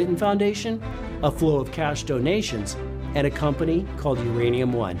about the Clinton Foundation, a flow of cash donations, and a company called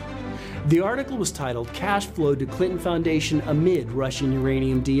Uranium One. The article was titled Cash Flow to Clinton Foundation Amid Russian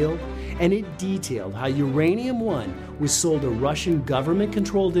Uranium Deal, and it detailed how Uranium One was sold to Russian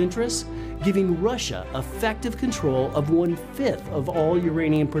government-controlled interests, giving Russia effective control of 1/5 of all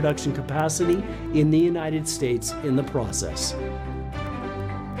uranium production capacity in the United States in the process.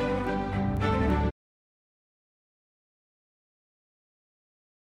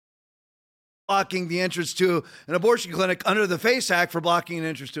 blocking the entrance to an abortion clinic under the FACE Act for blocking an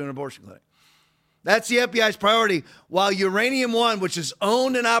entrance to an abortion clinic. That's the FBI's priority, while Uranium One, which is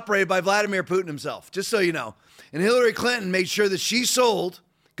owned and operated by Vladimir Putin himself, just so you know. And Hillary Clinton made sure that she sold,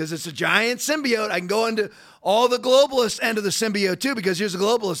 because it's a giant symbiote. I can go into all the globalist end of the symbiote too, because here's the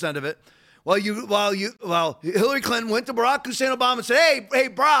globalist end of it. While Hillary Clinton went to Barack Hussein Obama and said, hey,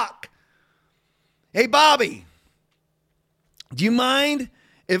 Barack, hey, Bobby, do you mind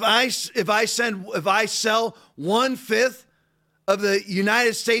if I sell 1/5 of the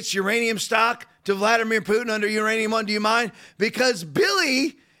United States uranium stock to Vladimir Putin under Uranium One? Do you mind? Because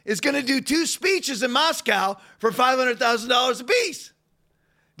Billy is going to do 2 speeches in Moscow for $500,000 apiece.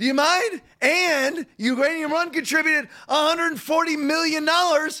 Do you mind? And Uranium One contributed $140 million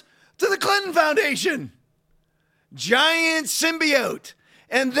to the Clinton Foundation. Giant symbiote.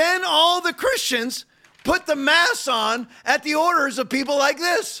 And then all the Christians put the mask on at the orders of people like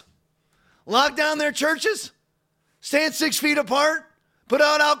this. Lock down their churches, stand 6 feet apart, put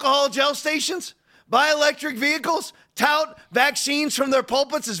out alcohol gel stations, buy electric vehicles, tout vaccines from their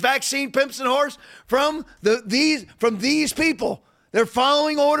pulpits as vaccine pimps and whores from these people. They're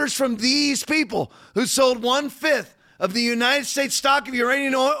following orders from these people who sold 1/5 of the United States stock of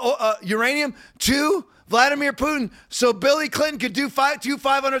uranium to Vladimir Putin, so Billy Clinton could do 2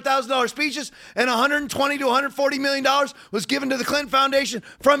 $500,000 speeches, and $120 to $140 million was given to the Clinton Foundation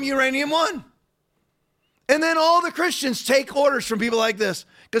from Uranium One. And then all the Christians take orders from people like this,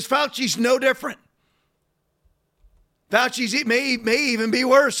 because Fauci's no different. Fauci's may even be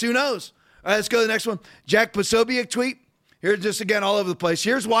worse. Who knows? All right, let's go to the next one. Jack Posobiec tweet. Here's just again all over the place.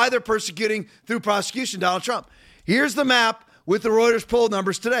 Here's why they're persecuting through prosecution Donald Trump. Here's the map with the Reuters poll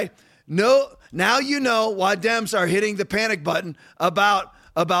numbers today. Now you know why Dems are hitting the panic button about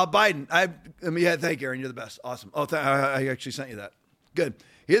Biden. Thank you, Aaron. You're the best. Awesome. I actually sent you that. Good.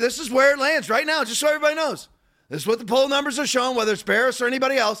 Here, this is where it lands right now, just so everybody knows. This is what the poll numbers are showing, whether it's Paris or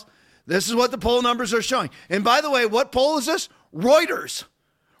anybody else. This is what the poll numbers are showing. And by the way, what poll is this? Reuters.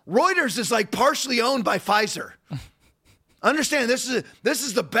 Reuters is like partially owned by Pfizer. Understand, this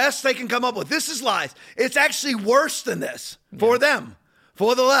is the best they can come up with. This is lies. It's actually worse than this for them,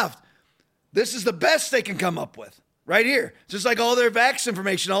 for the left. This is the best they can come up with right here. Just like all their vax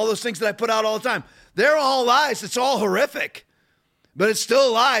information, all those things that I put out all the time. They're all lies. It's all horrific. But it's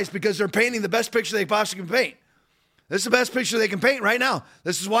still lies because they're painting the best picture they possibly can paint. This is the best picture they can paint right now.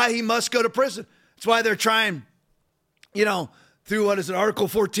 This is why he must go to prison. It's why they're trying, through Article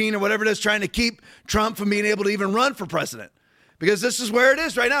 14 or whatever it is, trying to keep Trump from being able to even run for president. Because this is where it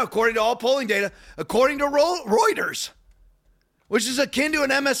is right now, according to all polling data, according to Reuters, which is akin to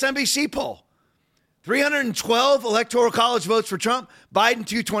an MSNBC poll. 312 electoral college votes for Trump, Biden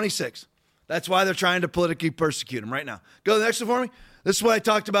 226. That's why they're trying to politically persecute him right now. Go to the next one for me. This is what I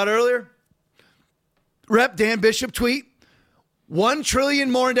talked about earlier. Rep. Dan Bishop tweet, $1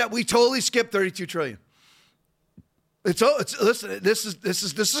 trillion more in debt. We totally skipped $32 trillion. Listen, this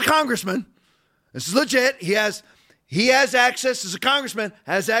is a congressman. This is legit. He has access, as a congressman,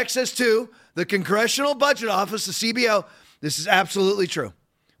 has access to the Congressional Budget Office, the CBO. This is absolutely true.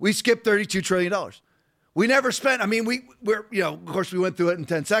 We skipped $32 trillion. We never spent, of course we went through it in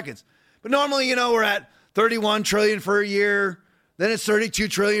 10 seconds. But normally, we're at 31 trillion for a year. Then it's 32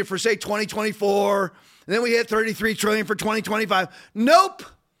 trillion for, say, 2024. And then we hit 33 trillion for 2025. Nope.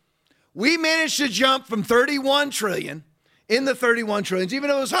 We managed to jump from 31 trillion in the 31 trillions, even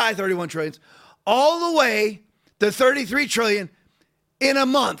though it was high 31 trillions, all the way to 33 trillion in a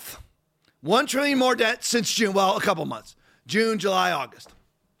month. 1 trillion more debt since June. Well, a couple months. June, July, August.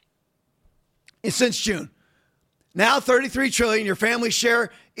 And since June. Now 33 trillion, your family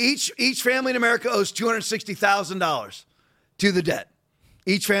share. Each family in America owes $260,000 to the debt.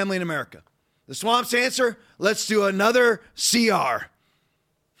 Each family in America. The Swamp's answer, let's do another CR.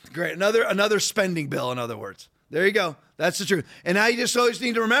 Great. Another spending bill, in other words. There you go. That's the truth. And now you just always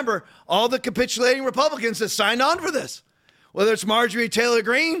need to remember all the capitulating Republicans that signed on for this. Whether it's Marjorie Taylor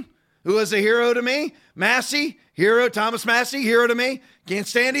Greene, who was a hero to me, Massey, hero, Thomas Massey, hero to me. Can't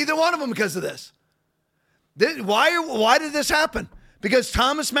stand either one of them because of this. Why did this happen? Because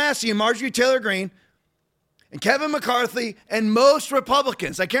Thomas Massey and Marjorie Taylor Greene and Kevin McCarthy and most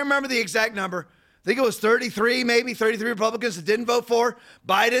Republicans, I can't remember the exact number, I think it was 33 Republicans that didn't vote for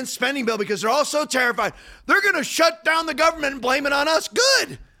Biden's spending bill because they're all so terrified. They're going to shut down the government and blame it on us.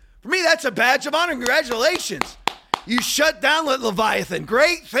 Good. For me, that's a badge of honor. Congratulations. You shut down Leviathan.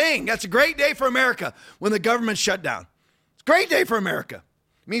 Great thing. That's a great day for America when the government shut down. It's a great day for America.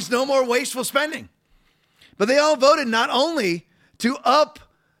 It means no more wasteful spending. But they all voted not only to up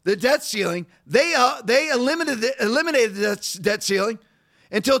the debt ceiling, they eliminated the debt ceiling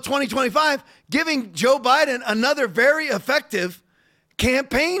until 2025, giving Joe Biden another very effective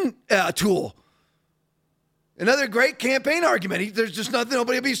campaign tool. Another great campaign argument. There's just nothing,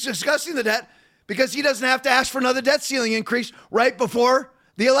 nobody will be discussing the debt because he doesn't have to ask for another debt ceiling increase right before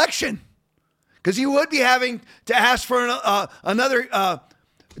the election. Because he would be having to ask for another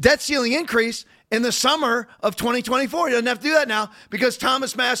debt ceiling increase in the summer of 2024. He doesn't have to do that now because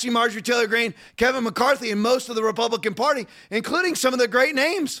Thomas Massie, Marjorie Taylor Greene, Kevin McCarthy, and most of the Republican Party, including some of the great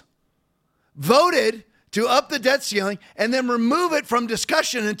names, voted to up the debt ceiling and then remove it from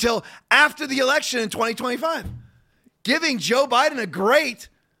discussion until after the election in 2025. Giving Joe Biden a great,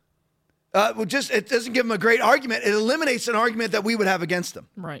 it doesn't give him a great argument. It eliminates an argument that we would have against him.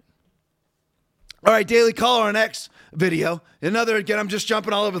 Right. All right, Daily Caller on X video. Again, I'm just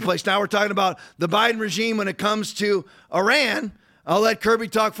jumping all over the place. Now we're talking about the Biden regime when it comes to Iran. I'll let Kirby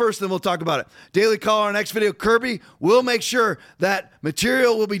talk first, then we'll talk about it. Daily Caller on X video. Kirby will make sure that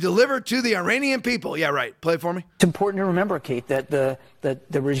material will be delivered to the Iranian people. Yeah, right. Play it for me. It's important to remember, Kate, that the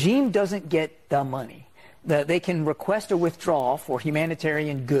regime doesn't get the money. They can request a withdrawal for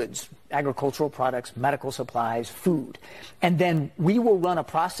humanitarian goods, agricultural products, medical supplies, food. And then we will run a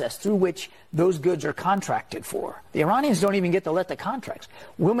process through which those goods are contracted for. The Iranians don't even get to let the contracts.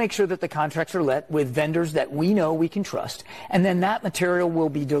 We'll make sure that the contracts are let with vendors that we know we can trust. And then that material will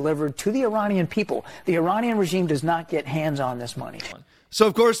be delivered to the Iranian people. The Iranian regime does not get hands on this money. So,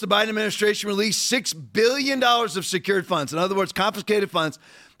 of course, the Biden administration released $6 billion of secured funds. In other words, confiscated funds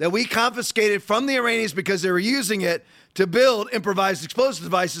that we confiscated from the Iranians because they were using it to build improvised explosive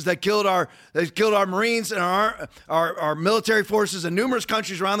devices that killed our Marines and our military forces in numerous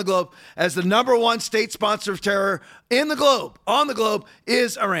countries around the globe. As the number one state sponsor of terror on the globe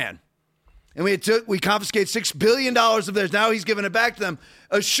is Iran. And we confiscated $6 billion of theirs. Now he's giving it back to them,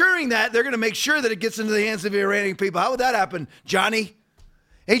 assuring that they're going to make sure that it gets into the hands of the Iranian people. How would that happen, Johnny?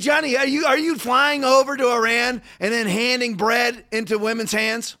 Hey, Johnny, are you flying over to Iran and then handing bread into women's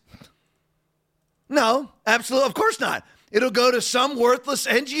hands? No, absolutely. Of course not. It'll go to some worthless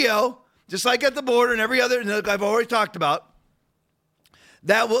NGO, just like at the border and every other I've already talked about.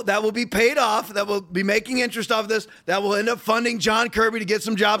 That will be paid off, that will be making interest off of this, that will end up funding John Kirby to get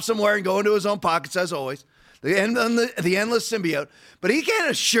some jobs somewhere and go into his own pockets, as always. The endless symbiote. But he can't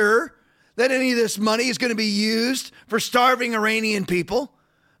assure that any of this money is going to be used for starving Iranian people.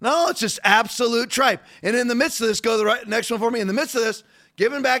 No, it's just absolute tripe. And in the midst of this, go to the next one for me. In the midst of this,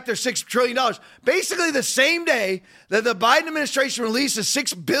 giving back their $6 trillion, basically the same day that the Biden administration releases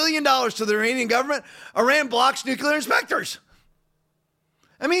 $6 billion to the Iranian government, Iran blocks nuclear inspectors.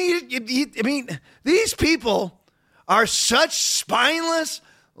 I mean, these people are such spineless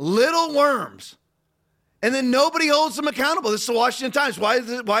little worms. And then nobody holds them accountable. This is the Washington Times. Why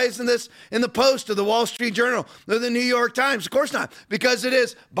isn't this in the Post or the Wall Street Journal or the New York Times? Of course not. Because it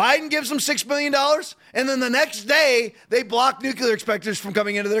is. Biden gives them $6 billion, and then the next day they block nuclear inspectors from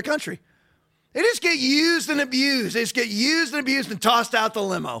coming into their country. They just get used and abused. They just get used and abused and tossed out the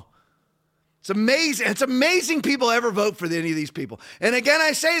limo. It's amazing. It's amazing people ever vote for any of these people. And again,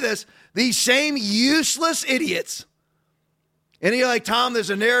 I say this, these same useless idiots. And you're like, Tom, there's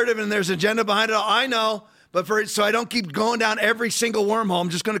a narrative and there's an agenda behind it all. I know. But so I don't keep going down every single wormhole, I'm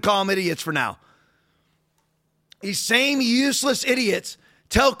just going to call them idiots for now. These same useless idiots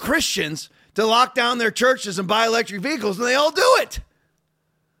tell Christians to lock down their churches and buy electric vehicles, and they all do it.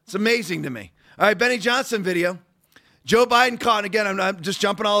 It's amazing to me. All right, Benny Johnson video. Joe Biden caught, and again, I'm just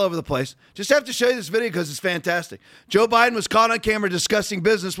jumping all over the place. Just have to show you this video because it's fantastic. Joe Biden was caught on camera discussing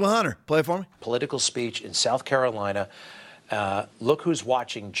business with Hunter. Play it for me. Political speech in South Carolina. Look who's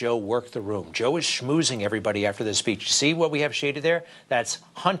watching Joe work the room. Joe is schmoozing everybody after the speech. See what we have shaded there? That's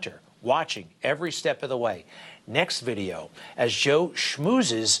Hunter watching every step of the way. Next video, as Joe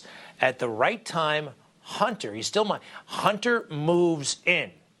schmoozes at the right time, Hunter moves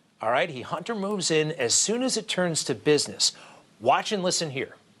in. All right, Hunter moves in as soon as it turns to business. Watch and listen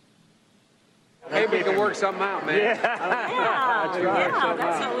here. Maybe we can work something out, man. Yeah,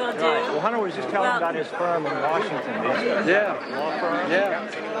 that's what we'll do. Well, Hunter was just telling about his firm in Washington, D.C. Yeah. Law firm?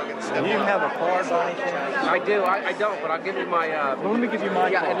 Yeah. And you have a card by any chance? I do. I don't, but I'll give you my... well, let me give you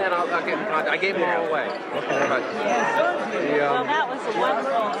my yeah, card. and then I'll get in contact. I gave them all away. Okay. Well, that was a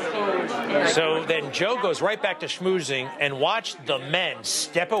wonderful speech. So then Joe goes right back to schmoozing and watch the men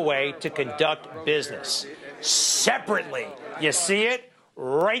step away to conduct business separately. You see it?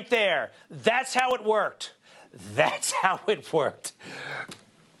 Right there. That's how it worked. That's how it worked.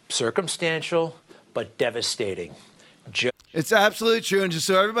 Circumstantial, but devastating. It's absolutely true. And just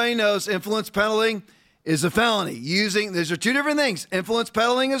so everybody knows, influence peddling is a felony. These are two different things. Influence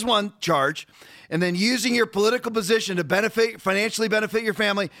peddling is one charge, and then using your political position to financially benefit your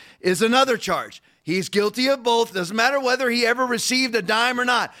family is another charge. He's guilty of both. Doesn't matter whether he ever received a dime or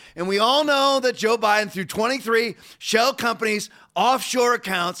not. And we all know that Joe Biden, through 23 shell companies, offshore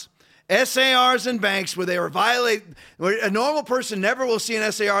accounts, SARs and banks where they were violated, where a normal person never will see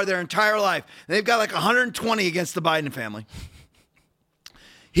an SAR their entire life. And they've got like 120 against the Biden family.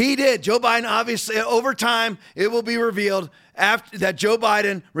 He did. Joe Biden, obviously, over time, it will be revealed after that Joe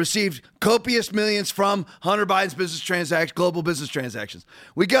Biden received copious millions from Hunter Biden's global business transactions.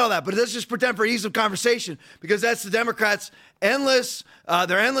 We get all that, but let's just pretend for ease of conversation, because that's the Democrats' endless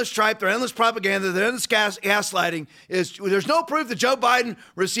tripe, their endless propaganda, their endless gaslighting. There's no proof that Joe Biden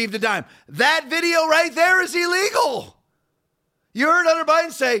received a dime. That video right there is illegal. You heard Hunter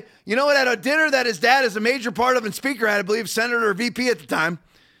Biden say, you know what, at a dinner that his dad is a major part of and speaker at, I believe, senator or VP at the time,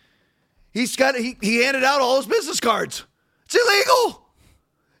 he handed out all his business cards. It's illegal.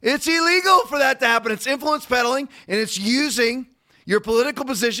 It's illegal for that to happen. It's influence peddling, and it's using your political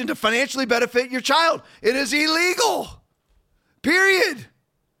position to financially benefit your child. It is illegal. Period.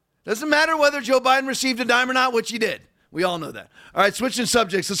 Doesn't matter whether Joe Biden received a dime or not, which he did. We all know that. All right, switching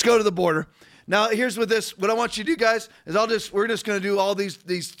subjects. Let's go to the border. Now, here's what I want you to do, guys, is we're just going to do all these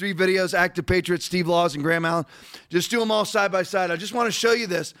three videos, Active Patriots, Steve Laws, and Graham Allen. Just do them all side by side. I just want to show you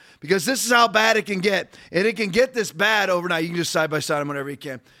this because this is how bad it can get. And it can get this bad overnight. You can just side by side them whenever you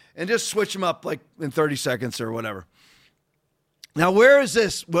can. And just switch them up like in 30 seconds or whatever. Now, where is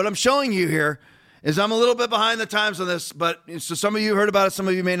this? What I'm showing you here is I'm a little bit behind the times on this, but so some of you heard about it, some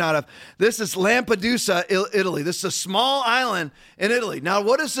of you may not have. This is Lampedusa, Italy. This is a small island in Italy. Now,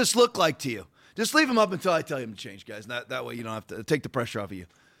 what does this look like to you? Just leave them up until I tell you to change, guys. That way you don't have to take the pressure off of you.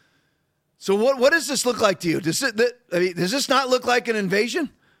 So what does this look like to you? Does this not look like an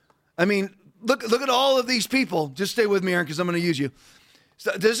invasion? I mean, look at all of these people. Just stay with me, Aaron, because I'm going to use you.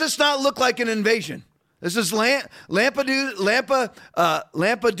 So, does this not look like an invasion? This is Lampedusa,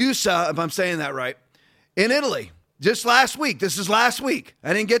 if I'm saying that right, in Italy. Just last week. This is last week.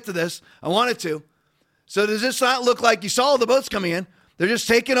 I didn't get to this. I wanted to. So does this not look like you saw the boats coming in? They're just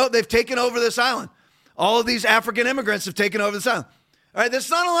they've taken over this island. All of these African immigrants have taken over this island. All right, that's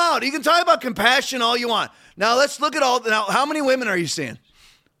not allowed. You can talk about compassion all you want. Now let's look at now how many women are you seeing?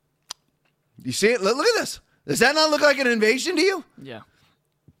 You see it? Look at this. Does that not look like an invasion to you? Yeah.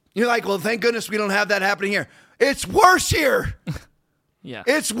 You're like, well, thank goodness we don't have that happening here. It's worse here. Yeah.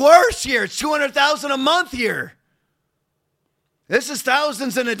 It's worse here. It's 200,000 a month here. This is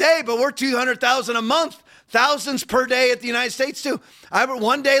thousands in a day, but we're 200,000 a month. Thousands per day at the United States, too.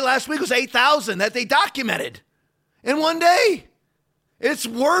 One day last week was 8,000 that they documented in one day. It's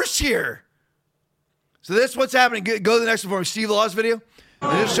worse here. So that's what's happening. Go to the next one for me. Steve Law's video.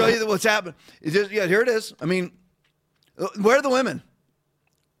 I'll just show you what's happening. Here it is. I mean, where are the women?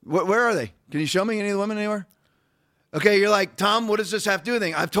 Where are they? Can you show me any of the women anywhere? Okay, you're like, Tom, what does this have to do with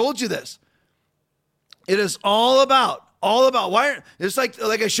anything? I've told you this. It is all about why? It's like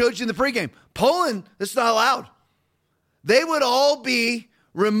I showed you in the pregame. Poland, this is not allowed. They would all be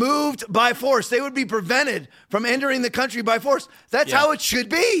removed by force. They would be prevented from entering the country by force. That's how it should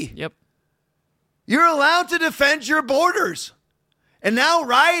be. Yep. You're allowed to defend your borders. And now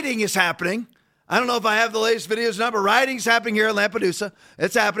rioting is happening. I don't know if I have the latest videos or not, but rioting is happening here at Lampedusa.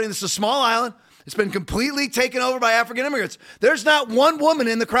 It's happening. This is a small island. It's been completely taken over by African immigrants. There's not one woman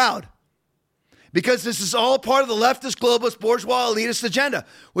in the crowd. Because this is all part of the leftist, globalist, bourgeois, elitist agenda,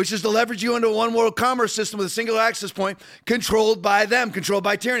 which is to leverage you into a one world commerce system with a single access point controlled by them, controlled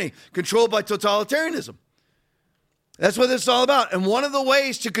by tyranny, controlled by totalitarianism. That's what this is all about. And one of the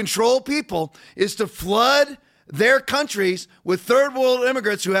ways to control people is to flood their countries with third world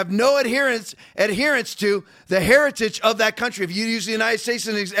immigrants who have no adherence to the heritage of that country. If you use the United States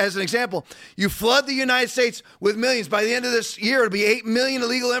as an example, you flood the United States with millions. By the end of this year, it'll be 8 million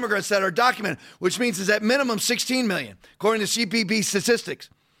illegal immigrants that are documented, which means it's at minimum 16 million, according to CPB statistics.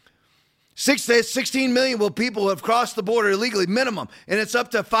 16 million people have crossed the border illegally, minimum, and it's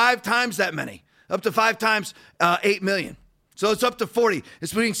up to 5 times that many, up to 5 times 8 million. So it's up to 40.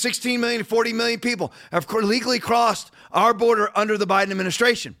 It's between 16 million and 40 million people have legally crossed our border under the Biden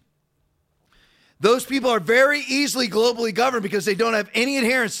administration. Those people are very easily globally governed because they don't have any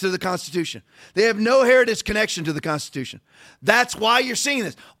adherence to the Constitution. They have no heritage connection to the Constitution. That's why you're seeing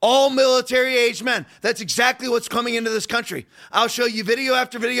this. All military-age men. That's exactly what's coming into this country. I'll show you video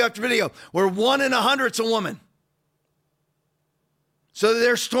after video after video where 1 in 100's a woman. So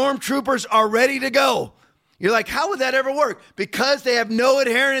their stormtroopers are ready to go. You're like, how would that ever work? Because they have no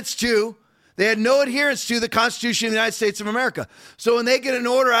adherence to They had no adherence to the Constitution of the United States of America. So when they get an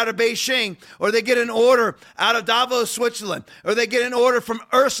order out of Beijing, or they get an order out of Davos, Switzerland, or they get an order from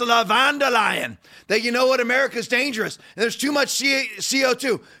Ursula von der Leyen that, you know what, America's dangerous and there's too much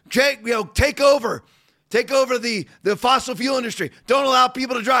CO2, take over the fossil fuel industry. Don't allow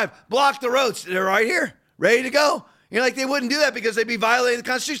people to drive. Block the roads. They're right here, ready to go. You're like, they wouldn't do that because they'd be violating the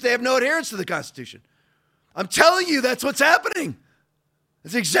Constitution. They have no adherence to the Constitution. I'm telling you, that's what's happening.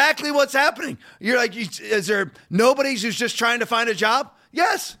 That's exactly what's happening. You're like, is there nobody who's just trying to find a job?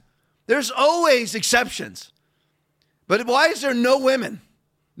 Yes. There's always exceptions. But why is there no women?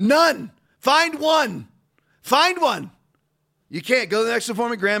 None. Find one. Find one. You can't. Go to the next one for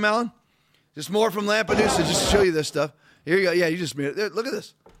me, Graham Allen. Just more from Lampedusa, just to show you this stuff. Here you go. Yeah, you just made it. Look at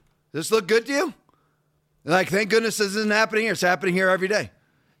this. Does this look good to you? Like, thank goodness this isn't happening here. It's happening here every day.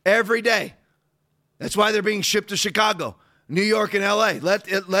 Every day. That's why they're being shipped to Chicago, New York, and LA.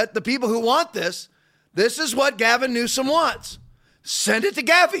 Let the people who want this is what Gavin Newsom wants. Send it to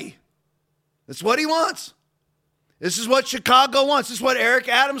Gavi. That's what he wants. This is what Chicago wants. This is what Eric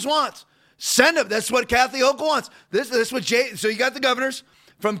Adams wants. Send them. That's what Kathy Hochul wants. This is what so you got the governors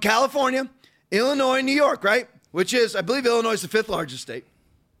from California, Illinois, New York, right? Which is, I believe Illinois is the 5th largest state.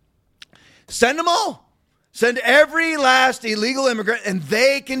 Send them all. Send every last illegal immigrant, and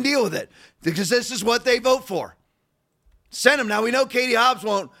they can deal with it because this is what they vote for. Send them. Now, we know Katie Hobbs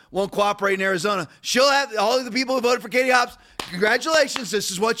won't cooperate in Arizona. She'll have all of the people who voted for Katie Hobbs. Congratulations.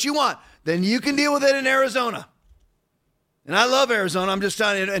 This is what you want. Then you can deal with it in Arizona. And I love Arizona. I'm just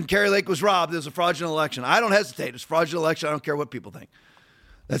telling you. And Kari Lake was robbed. It was a fraudulent election. I don't hesitate. It's a fraudulent election. I don't care what people think.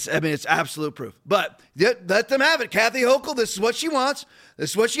 It's absolute proof. But let them have it. Kathy Hochul, this is what she wants. This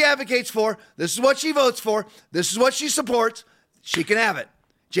is what she advocates for. This is what she votes for. This is what she supports. She can have it.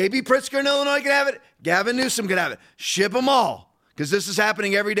 J.B. Pritzker in Illinois can have it. Gavin Newsom can have it. Ship them all, because this is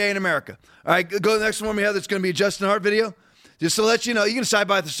happening every day in America. All right, go to the next one we have. That's going to be a Justin Hart video. Just to let you know, you can side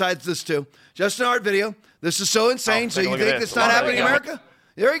by the side this too. Justin Hart video. This is so insane. So you think it's not happening in America?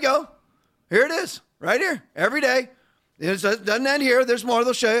 There you go. Here it is, right here, every day. It doesn't end here. There's more.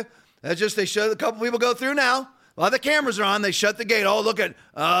 They'll show you. That's just, they show a couple people go through now. While the cameras are on, they shut the gate. Oh, look at,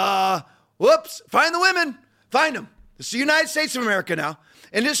 whoops. Find the women. Find them. This is the United States of America now.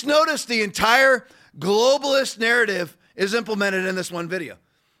 And just notice the entire globalist narrative is implemented in this one video.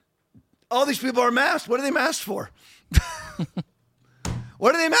 All these people are masked. What are they masked for?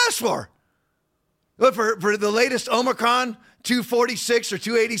 What are they masked for? What, for the latest Omicron 246 or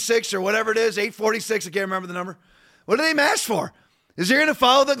 286 or whatever it is, 846, I can't remember the number. What are they masked for? Is they're going to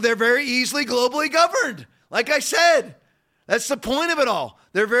follow them? They're very easily globally governed. Like I said, that's the point of it all.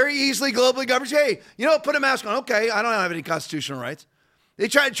 They're very easily globally governed. Hey, you know what? Put a mask on. Okay, I don't have any constitutional rights. They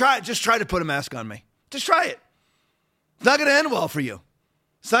just try to put a mask on me. Just try it. It's not going to end well for you.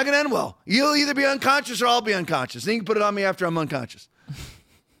 It's not going to end well. You'll either be unconscious or I'll be unconscious. Then you can put it on me after I'm unconscious.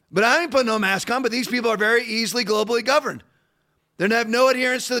 But I ain't putting no mask on, but these people are very easily globally governed. They have no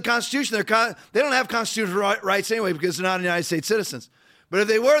adherence to the Constitution. They don't have constitutional rights anyway because they're not United States citizens. But if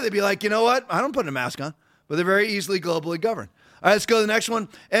they were, they'd be like, you know what? I don't put a mask on. But they're very easily globally governed. All right, let's go to the next one.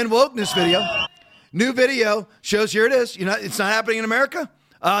 And wokeness video. New video shows, here it is. It's not happening in America.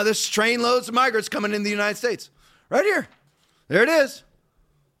 This train loads of migrants coming in the United States. Right here. There it is.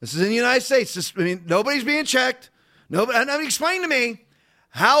 This is in the United States. Nobody's being checked. Nobody. Explain to me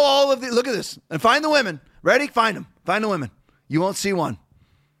how all of the, look at this. And find the women. Ready? Find them. Find the women. You won't see one.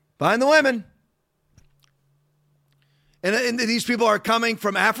 Find the women. And these people are coming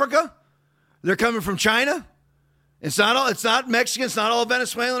from Africa. They're coming from China. It's not Mexican. It's not all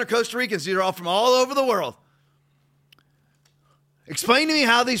Venezuelan or Costa Ricans. These are all from all over the world. Explain to me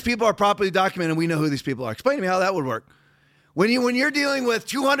how these people are properly documented and we know who these people are. Explain to me how that would work. When you're dealing with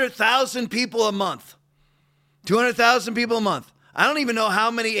 200,000 people a month, 200,000 people a month, I don't even know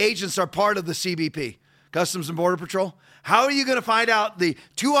how many agents are part of the CBP, Customs and Border Patrol. How are you going to find out the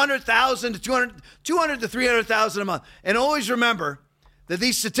 200,000 to 200 to 300,000 a month? And always remember that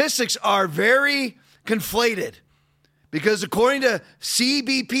these statistics are very conflated because according to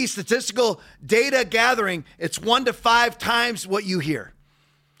CBP statistical data gathering, it's 1 to 5 times what you hear.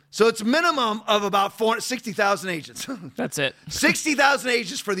 So it's minimum of about 60,000 agents. That's it. 60,000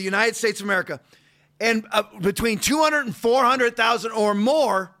 agents for the United States of America. And between 200 and 400,000 or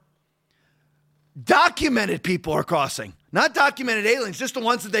more documented people are crossing. Not documented aliens, just the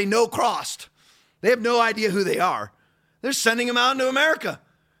ones that they know crossed. They have no idea who they are. They're sending them out into America.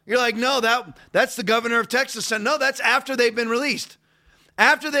 You're like, no, that's the governor of Texas. No, that's after they've been released.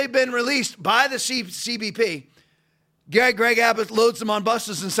 After they've been released by the CBP, Greg Abbott loads them on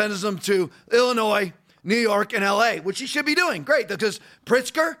buses and sends them to Illinois, New York, and LA, which he should be doing. Great, because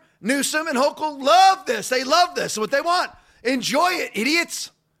Pritzker Newsom and Hochul love this. They love this. What they want. Enjoy it,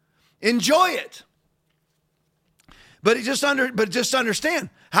 idiots. Enjoy it. But just understand,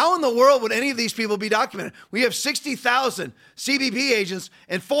 how in the world would any of these people be documented? We have 60,000 CBP agents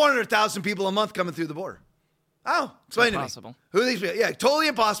and 400,000 people a month coming through the border. Oh, explain to me. Who are these people? Yeah, totally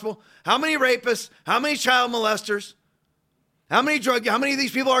impossible. How many rapists? How many child molesters? How many of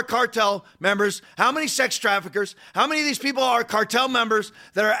these people are cartel members? How many sex traffickers? How many of these people are cartel members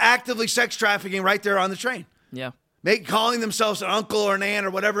that are actively sex trafficking right there on the train? Yeah. Calling themselves an uncle or an aunt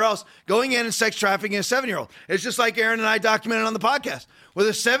or whatever else, going in and sex trafficking a 7-year-old. It's just like Aaron and I documented on the podcast, where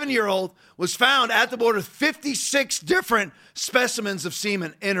the 7-year-old was found at the border with 56 different specimens of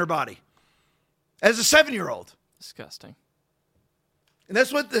semen in her body. As a 7-year-old. Disgusting. And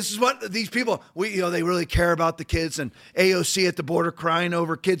this is what these people, they really care about the kids, and AOC at the border crying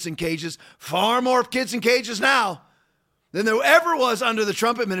over kids in cages. Far more kids in cages now than there ever was under the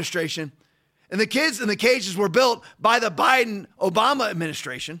Trump administration. And the kids in the cages were built by the Biden-Obama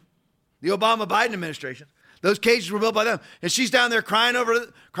administration, the Obama-Biden administration. Those cages were built by them. And she's down there crying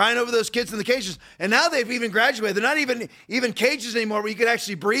over those kids in the cages. And now they've even graduated. They're not even cages anymore where you could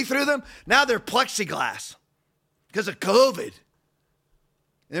actually breathe through them. Now they're plexiglass because of COVID.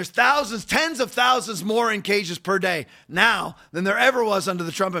 And there's thousands, tens of thousands more in cages per day now than there ever was under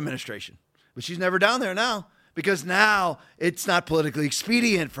the Trump administration. But she's never down there now, because now it's not politically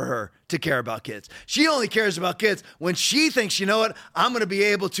expedient for her to care about kids. She only cares about kids when she thinks, you know what, I'm going to be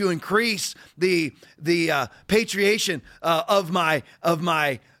able to increase the patriation of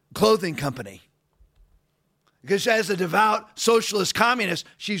my clothing company. Because as a devout socialist communist,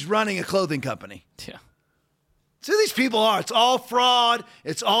 she's running a clothing company. Yeah. See who these people are. It's all fraud.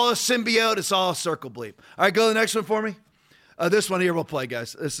 It's all a symbiote. It's all a circle bleep. All right, go to the next one for me. This one here we'll play,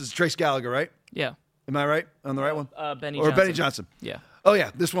 guys. This is Trace Gallagher, right? Yeah. Am I right? On the right one? Benny Johnson. Or Benny Johnson. Yeah. Oh,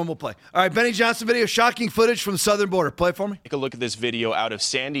 yeah. This one we'll play. All right, Benny Johnson video, shocking footage from the southern border. Play it for me. Take a look at this video out of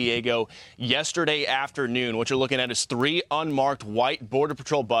San Diego yesterday afternoon. What you're looking at is 3 unmarked white Border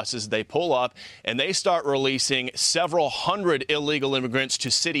Patrol buses. They pull up and they start releasing several hundred illegal immigrants to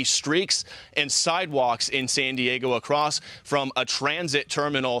city streets and sidewalks in San Diego across from a transit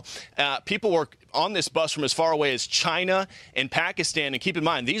terminal. People were on this bus from as far away as China and Pakistan. And keep in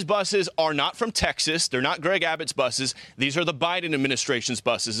mind, these buses are not from Texas. They're not Greg Abbott's buses. These are the Biden administration's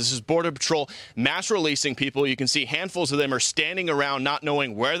buses. This is Border Patrol mass releasing people. You can see handfuls of them are standing around not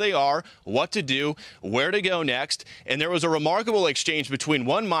knowing where they are, what to do, where to go next. And there was a remarkable exchange between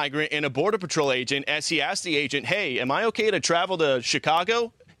one migrant and a Border Patrol agent as he asked the agent, hey, am I okay to travel to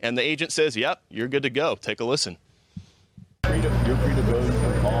Chicago? And the agent says, yep, you're good to go. Take a listen. You're free to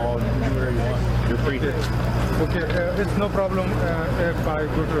go all anywhere you want. You're free to. Okay, it's no problem if I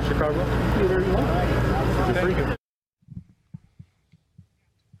go to Chicago. Anywhere you want. You're free to.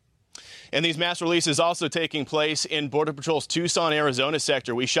 And these mass releases also taking place in Border Patrol's Tucson, Arizona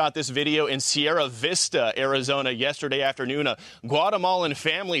sector. We shot this video in Sierra Vista, Arizona yesterday afternoon. A Guatemalan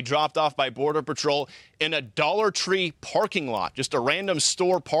family dropped off by Border Patrol in a Dollar Tree parking lot, just a random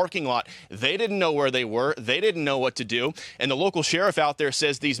store parking lot. They didn't know where they were. They didn't know what to do. And the local sheriff out there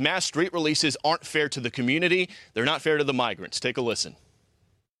says these mass street releases aren't fair to the community. They're not fair to the migrants. Take a listen.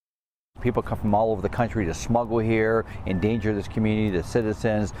 People come from all over the country to smuggle here, endanger this community, the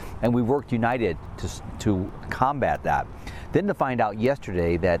citizens, and we worked united to combat that. Then to find out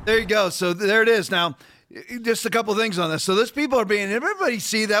yesterday that... There you go. So there it is. Now, just a couple things on this. So those people are being... Everybody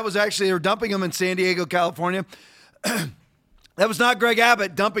see that was actually... They were dumping them in San Diego, California. That was not Greg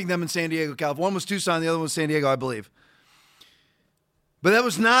Abbott dumping them in San Diego, California. One was Tucson, the other one was San Diego, I believe. But that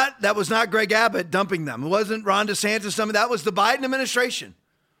was not Greg Abbott dumping them. It wasn't Ron DeSantis. That was the Biden administration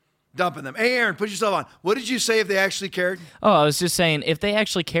dumping them. Hey, Aaron, put yourself on. What did you say if they actually cared? Oh, I was just saying, if they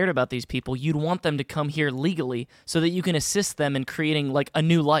actually cared about these people, you'd want them to come here legally so that you can assist them in creating like a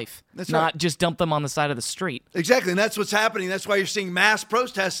new life. That's not right. Just dump them on the side of the street. Exactly, and that's what's happening. That's why you're seeing mass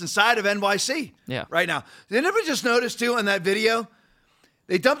protests inside of NYC right now. Did anybody just notice, too, in that video?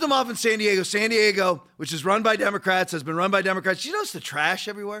 They dumped them off in San Diego. San Diego, which is run by Democrats, has been run by Democrats. You notice the trash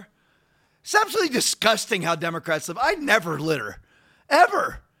everywhere? It's absolutely disgusting how Democrats live. I never litter,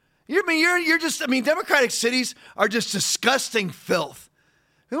 ever. Democratic cities are just disgusting filth.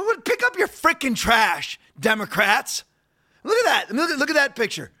 Pick up your freaking trash, Democrats. Look at that. Look at that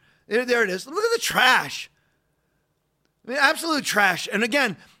picture. There it is. Look at the trash. Absolute trash. And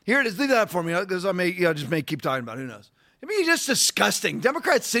again, here it is. Leave that up for me, because I may keep talking about it. Who knows? Just disgusting.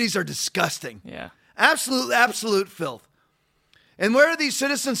 Democrat cities are disgusting. Yeah. Absolute filth. And where are these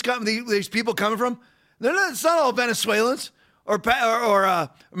citizens these people coming from? It's not all Venezuelans or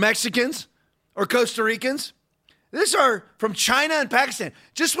Mexicans or Costa Ricans. These are from China and Pakistan.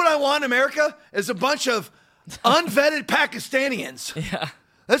 Just what I want in America is a bunch of unvetted Pakistanians. Yeah.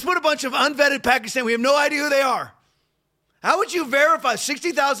 Let's put a bunch of unvetted Pakistani. We have no idea who they are. How would you verify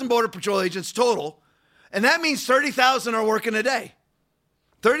 60,000 Border Patrol agents total, and that means 30,000 are working a day?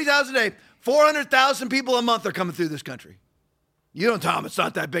 30,000 a day. 400,000 people a month are coming through this country. You don't tell them it's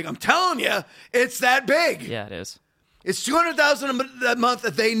not that big. I'm telling you, it's that big. Yeah, it is. It's 200,000 a month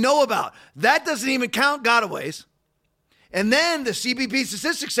that they know about. That doesn't even count gotaways. And then the CBP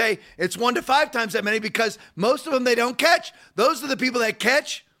statistics say it's 1 to 5 times that many because most of them they don't catch. Those are the people that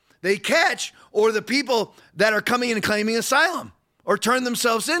catch, or the people that are coming in and claiming asylum or turn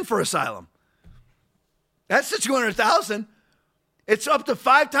themselves in for asylum. That's the 200,000. It's up to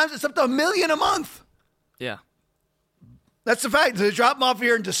 5 times. It's up to 1 million a month. Yeah. That's the fact. They drop them off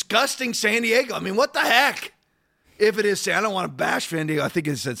here in disgusting San Diego. I mean, what the heck? If it is, I don't want to bash San Diego. I think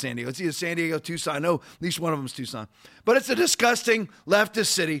it said San Diego. It's either San Diego, Tucson. I know at least one of them is Tucson. But it's a disgusting leftist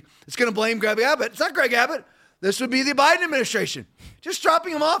city. It's going to blame Greg Abbott. It's not Greg Abbott. This would be the Biden administration. Just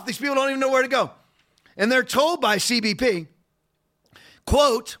dropping them off. These people don't even know where to go. And they're told by CBP,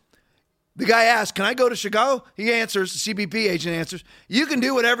 quote, the guy asks, can I go to Chicago? He answers, the CBP agent answers, you can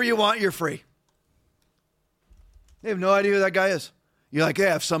do whatever you want. You're free. They have no idea who that guy is. You're like, they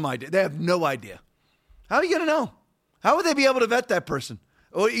have some idea. They have no idea. How are you going to know? How would they be able to vet that person?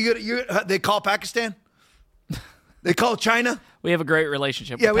 Oh, they call Pakistan? They call China? We have a great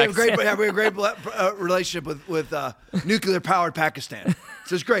relationship with Pakistan. We have a great relationship with nuclear-powered Pakistan.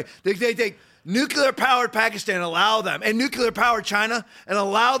 So it's great. They take nuclear-powered Pakistan, allow them, and nuclear-powered China, and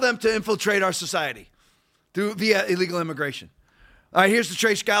allow them to infiltrate our society via illegal immigration. All right, here's the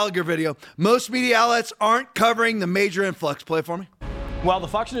Trace Gallagher video. Most media outlets aren't covering the major influx. Play it for me. Well, the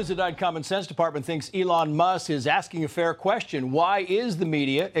Fox News Tonight Common Sense Department thinks Elon Musk is asking a fair question. Why is the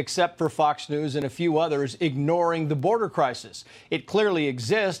media, except for Fox News and a few others, ignoring the border crisis? It clearly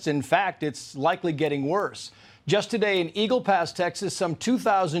exists. In fact, it's likely getting worse. Just today in Eagle Pass, Texas, some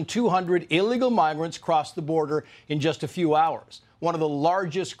 2,200 illegal migrants crossed the border in just a few hours. One of the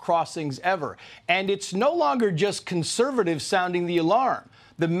largest crossings ever. And it's no longer just conservatives sounding the alarm.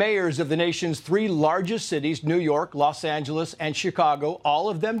 The mayors of the nation's 3 largest cities, New York, Los Angeles, and Chicago, all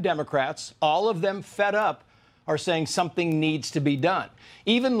of them Democrats, all of them fed up, are saying something needs to be done.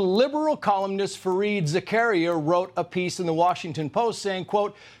 Even liberal columnist Fareed Zakaria wrote a piece in the Washington Post saying,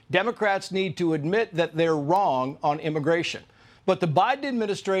 quote, Democrats need to admit that they're wrong on immigration. But the Biden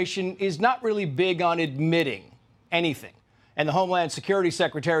administration is not really big on admitting anything. And the Homeland Security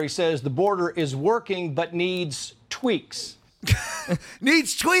Secretary says the border is working but needs tweaks.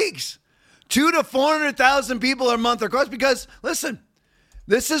 Needs tweaks. 200,000 to 400,000 people a month across because, listen,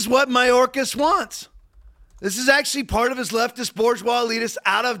 this is what Mayorkas wants. This is actually part of his leftist bourgeois elitist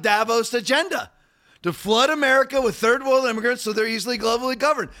out of Davos agenda to flood America with third world immigrants so they're easily globally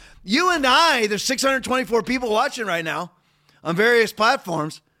governed. You and I, there's 624 people watching right now on various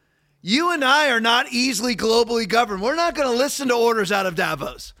platforms. You and I are not easily globally governed. We're not going to listen to orders out of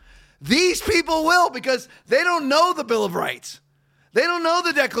Davos. These people will because they don't know the Bill of Rights. They don't know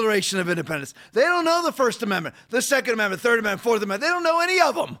the Declaration of Independence. They don't know the First Amendment, the Second Amendment, Third Amendment, Fourth Amendment. They don't know any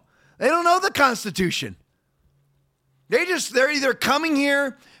of them. They don't know the Constitution. They're either coming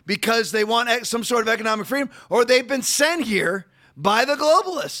here because they want some sort of economic freedom or they've been sent here by the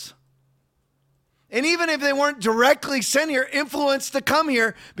globalists. And even if they weren't directly sent here, influenced to come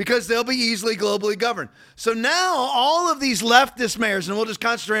here because they'll be easily globally governed. So now all of these leftist mayors, and we'll just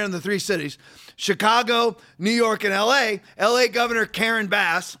concentrate on the 3 cities, Chicago, New York, and LA Governor Karen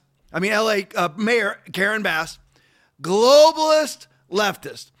Bass, Mayor Karen Bass, globalist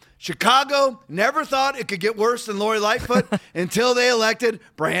leftist. Chicago never thought it could get worse than Lori Lightfoot until they elected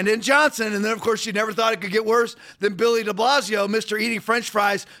Brandon Johnson. And then, of course, she never thought it could get worse than Billy de Blasio, Mr. Eating French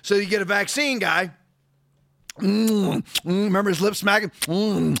fries so you get a vaccine guy. Remember his lips smacking?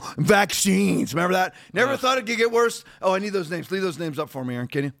 Vaccines. Remember that? Never thought it could get worse. Oh, I need those names. Leave those names up for me, Aaron.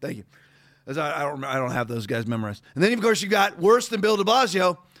 Can you? Thank you. I don't have those guys memorized. And then, of course, you got worse than Bill de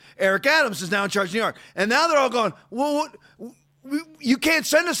Blasio. Eric Adams is now in charge of New York. And now they're all going, well, you can't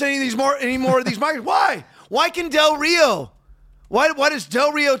send us any more of these migrants. Why? Why can Del Rio? Why does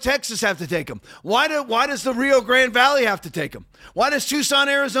Del Rio, Texas have to take them? Why does the Rio Grande Valley have to take them? Why does Tucson,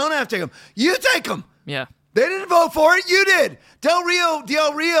 Arizona have to take them? You take them. Yeah. They didn't vote for it. You did. Del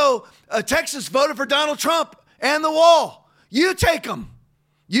Rio, Texas voted for Donald Trump and the wall. You take them.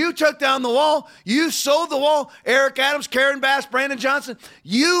 You took down the wall. You sold the wall. Eric Adams, Karen Bass, Brandon Johnson.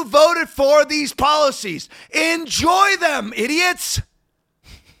 You voted for these policies. Enjoy them, idiots.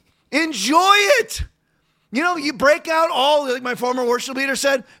 Enjoy it. You know, you break out all, like my former worship leader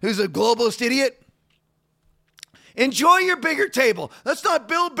said, who's a globalist idiot. Enjoy your bigger table. Let's not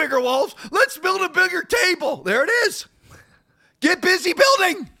build bigger walls. Let's build a bigger table. There it is. Get busy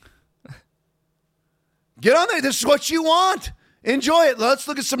building. Get on there. This is what you want. Enjoy it. Let's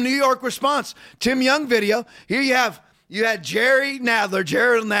look at some New York response. Tim Young video. Here you had Jared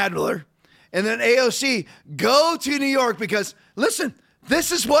Nadler, and then AOC go to New York because, listen,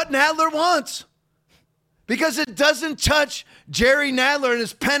 this is what Nadler wants. Because it doesn't touch Jerry Nadler and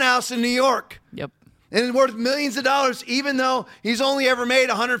his penthouse in New York. Yep. And it's worth millions of dollars, even though he's only ever made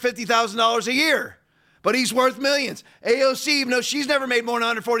 $150,000 a year. But he's worth millions. AOC, even though she's never made more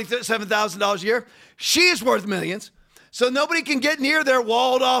than $147,000 a year, she is worth millions. So nobody can get near their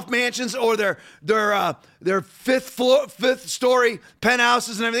walled-off mansions or their fifth story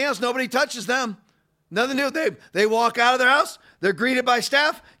penthouses and everything else. Nobody touches them. Nothing new. They walk out of their house. They're greeted by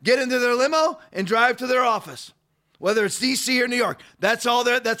staff, get into their limo, and drive to their office. Whether it's D.C. or New York, that's all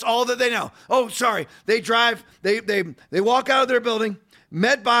that they know. Oh, sorry. They drive. They walk out of their building,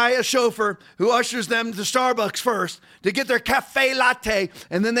 met by a chauffeur who ushers them to Starbucks first to get their cafe latte,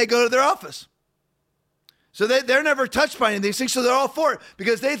 and then they go to their office. So they're never touched by any of these things, so they're all for it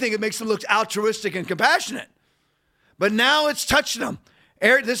because they think it makes them look altruistic and compassionate. But now it's touching them.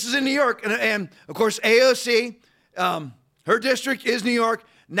 This is in New York, and of course, AOC, her district is New York.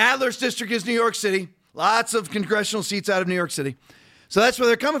 Nadler's district is New York City. Lots of congressional seats out of New York City. So that's where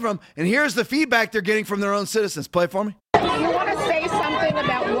they're coming from. And here's the feedback they're getting from their own citizens. Play it for me. Do you want to say something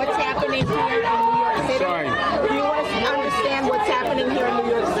about what's happening here in New York City? Sorry. Do you want to understand what's happening here in New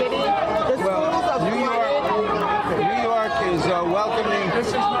York City? The schools are New York is welcoming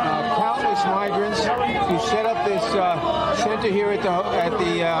countless migrants who set up this center here at the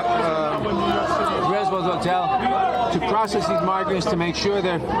Roosevelt Hotel to process these migrants, to make sure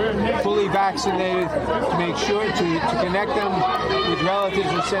they're fully vaccinated, to make sure to connect them with relatives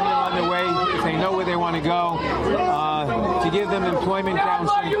and send them on their way if they know where they want to go, to give them employment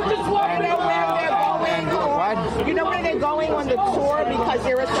counseling. What? You know where they're going on the tour because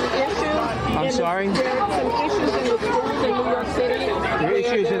there are some issues. I'm sorry? There are some issues in the schools in New York City. There are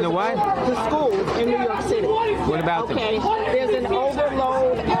issues in the what? The schools in New York City. What about them? Okay, there's an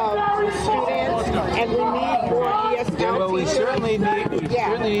overload of students, and we need more ESL teachers. Well, we certainly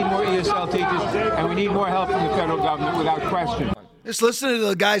need more ESL teachers, and we need more help from the federal government, without question. Just listen to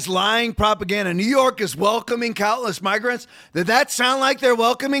the guy's lying propaganda. New York is welcoming countless migrants. Did that sound like they're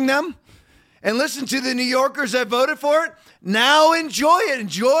welcoming them? And listen to the New Yorkers that voted for it. Now enjoy it.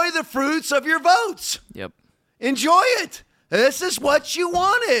 Enjoy the fruits of your votes. Yep. Enjoy it. This is what you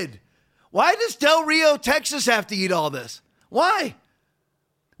wanted. Why does Del Rio, Texas have to eat all this? Why?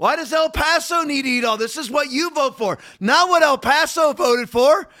 Why does El Paso need to eat all this? This is what you vote for. Not what El Paso voted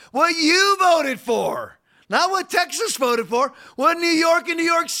for. What you voted for. Not what Texas voted for. What New York and New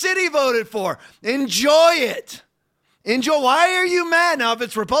York City voted for. Enjoy it. Enjoy. Why are you mad? Now, if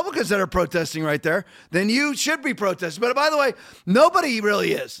it's Republicans that are protesting right there, then you should be protesting. But by the way, nobody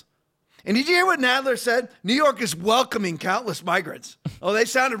really is. And did you hear what Nadler said? New York is welcoming countless migrants. Oh, they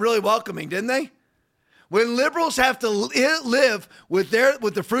sounded really welcoming, didn't they? When liberals have to live with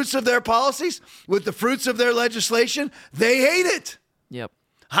the fruits of their policies, with the fruits of their legislation, they hate it. Yep.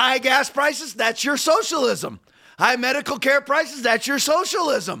 High gas prices, that's your socialism. High medical care prices, that's your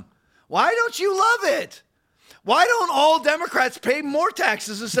socialism. Why don't you love it? Why don't all Democrats pay more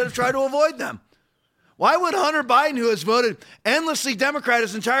taxes instead of try to avoid them? Why would Hunter Biden, who has voted endlessly Democrat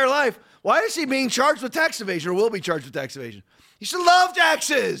his entire life, why is he being charged with tax evasion or will be charged with tax evasion? He should love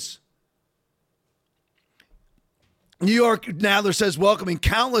taxes. New York Nadler says welcoming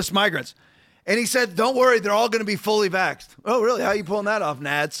countless migrants. And he said, don't worry, they're all going to be fully vaxxed. Oh, really? How are you pulling that off,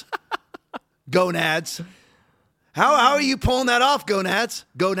 Nads? Go Nads. How are you pulling that off, Go Nads?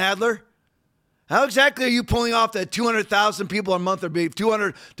 Go Nadler. How exactly are you pulling off that 200,000 people a month are being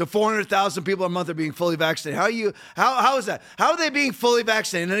 200 to 400,000 people a month are being fully vaccinated? How is that? How are they being fully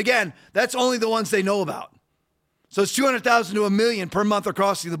vaccinated? And again, that's only the ones they know about. So it's 200,000 to 1 million per month are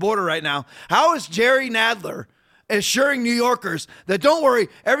crossing the border right now. How is Jerry Nadler assuring New Yorkers that don't worry,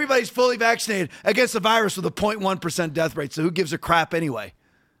 everybody's fully vaccinated against the virus with a 0.1% death rate? So who gives a crap anyway?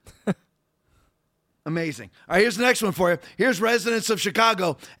 Amazing. All right, here's the next one for you. Here's residents of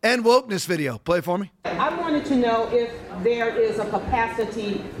Chicago and wokeness video. Play it for me. I wanted to know if there is a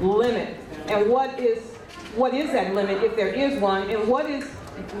capacity limit, and what is that limit, if there is one, and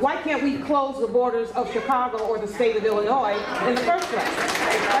why can't we close the borders of Chicago or the state of Illinois in the first place?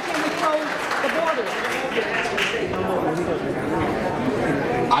 Why can't we close the borders?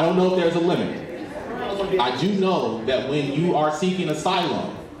 I don't know if there's a limit. I do know that when you are seeking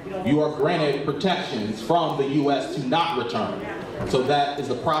asylum, you are granted protections from the U.S. to not return. So that is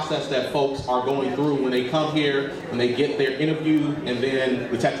the process that folks are going through when they come here, when they get their interview, and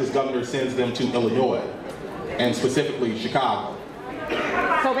then the Texas governor sends them to Illinois, and specifically Chicago.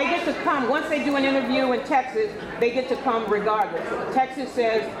 So they get to come, once they do an interview in Texas, they get to come regardless. Texas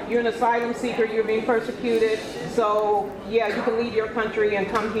says you're an asylum seeker, you're being persecuted, so yeah, you can leave your country and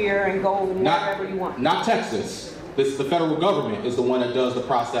come here and go wherever you want. Not Texas. The federal government is the one that does the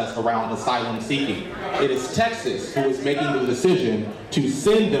process around asylum seeking. It is Texas who is making the decision to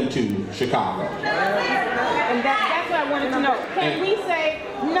send them to Chicago. And that's what I wanted to know. Can we say,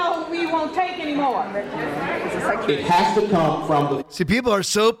 no, we won't take anymore? It has to come from the... See, people are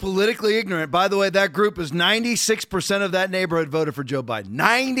so politically ignorant. By the way, that group is 96% of that neighborhood voted for Joe Biden.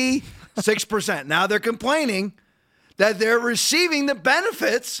 96%. Now they're complaining that they're receiving the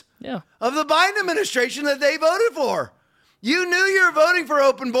benefits of the Biden administration that they voted for. You knew you were voting for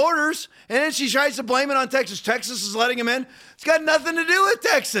open borders, and then she tries to blame it on Texas. Texas is letting them in. It's got nothing to do with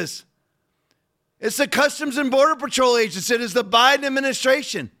Texas. It's the Customs and Border Patrol agents. It is the Biden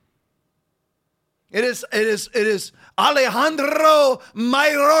administration. It is Alejandro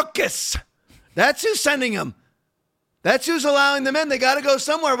Mayorkas. That's who's sending them. That's who's allowing them in. They got to go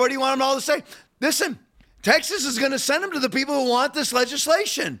somewhere. What do you want them all to say? Listen, Texas is going to send them to the people who want this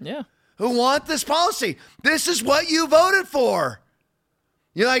legislation. Yeah. Who want this policy. This is what you voted for.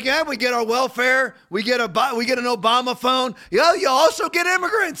 You're like, yeah, we get our welfare. We get an Obama phone. Yeah, you also get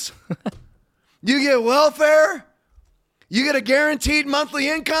immigrants. You get welfare. You get a guaranteed monthly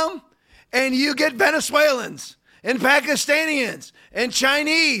income. And you get Venezuelans and Pakistanians and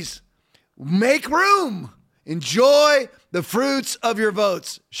Chinese. Make room. Enjoy the fruits of your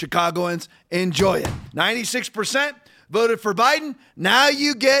votes. Chicagoans, enjoy it. 96% voted for Biden. Now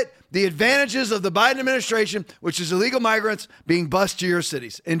you get the advantages of the Biden administration, which is illegal migrants being bused to your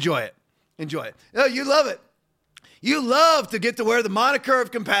cities. Enjoy it. Enjoy it. Oh, you love it. You love to get to wear the moniker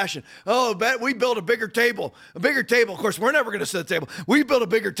of compassion. Oh, bet we built a bigger table. A bigger table. Of course, we're never going to sit at the table. We built a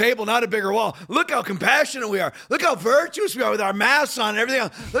bigger table, not a bigger wall. Look how compassionate we are. Look how virtuous we are with our masks on and everything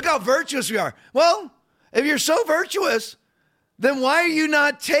else. Look how virtuous we are. Well, if you're so virtuous, then why are you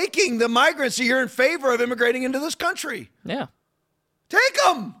not taking the migrants that you're in favor of immigrating into this country? Yeah. Take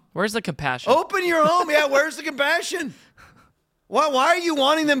them. Where's the compassion? Open your home. Yeah, where's the compassion? Why are you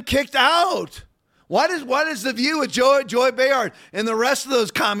wanting them kicked out? What is the view of Joy Behar and the rest of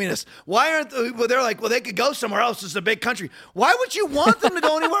those communists? Why aren't they're like, well, they could go somewhere else. It's a big country. Why would you want them to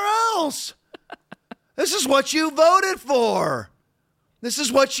go anywhere else? This is what you voted for. This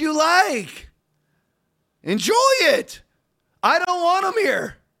is what you like. Enjoy it. I don't want them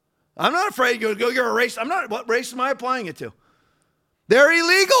here. I'm not afraid to go. You're a race. What race am I applying it to? They're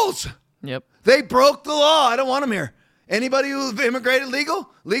illegals. Yep. They broke the law. I don't want them here. Anybody who immigrated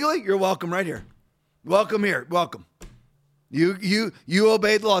legally, you're welcome right here. Welcome here. Welcome. You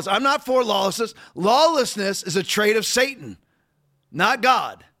obeyed the laws. I'm not for lawlessness. Lawlessness is a trait of Satan, not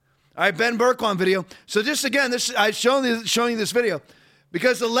God. All right, Ben Berkwan video. So just again, I'm showing you this video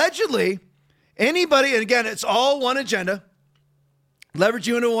because allegedly anybody, and again, it's all one agenda, leverage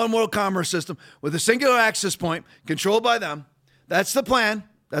you into a one world commerce system with a singular access point controlled by them. That's the plan.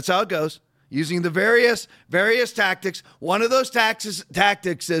 That's how it goes. Using the various tactics. One of those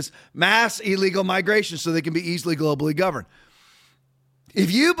tactics is mass illegal migration so they can be easily globally governed.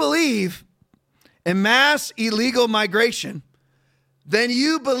 If you believe in mass illegal migration, then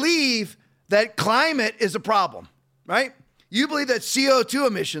you believe that climate is a problem, right? You believe that CO2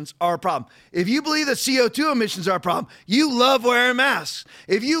 emissions are a problem. If you believe that CO2 emissions are a problem, you love wearing masks.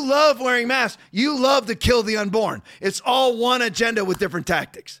 If you love wearing masks, you love to kill the unborn. It's all one agenda with different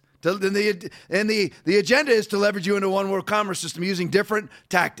tactics. And the agenda is to leverage you into one world commerce system using different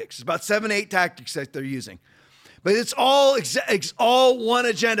tactics. It's about 7-8 tactics that they're using. But it's all one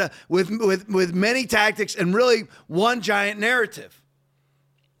agenda with many tactics and really one giant narrative.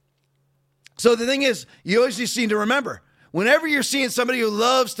 So the thing is, you always just need to remember, whenever you're seeing somebody who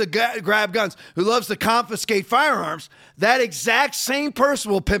loves to grab guns, who loves to confiscate firearms, that exact same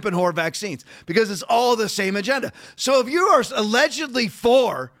person will pimp and whore vaccines because it's all the same agenda. So if you are allegedly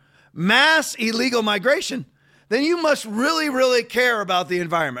for mass illegal migration, then you must really, really care about the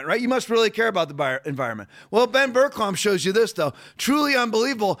environment, right? You must really care about the environment. Well, Ben Berkwan shows you this, though. Truly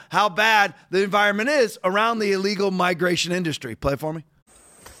unbelievable how bad the environment is around the illegal migration industry. Play it for me.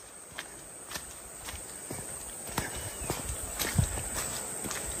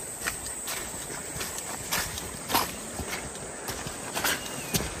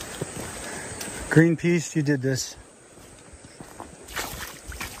 Greenpeace, you did this.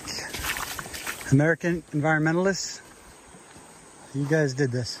 American environmentalists, you guys did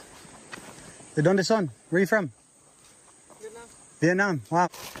this. ¿De dónde son? Where are you from? Vietnam. Vietnam. Wow.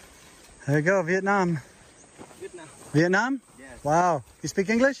 There you go, Vietnam. Vietnam? Yes. Wow. You speak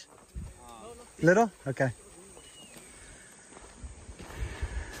English? Little? Okay.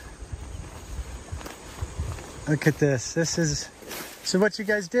 Look at this. This is what you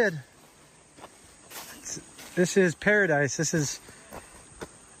guys did. This is paradise. This is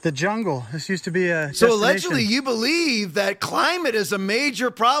the jungle. This used to be a So destination. allegedly you believe that climate is a major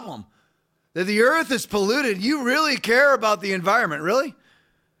problem, that the earth is polluted. You really care about the environment, really?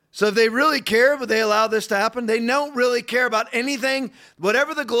 So if they really care, would they allow this to happen? They don't really care about anything.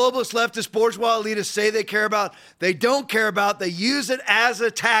 Whatever the globalist, leftist, bourgeois elitists say they care about, they don't care about. They use it as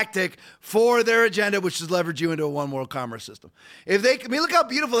a tactic for their agenda, which is leverage you into a one world commerce system. If they, I mean, look how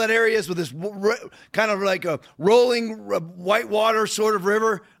beautiful that area is with this kind of like a rolling white water sort of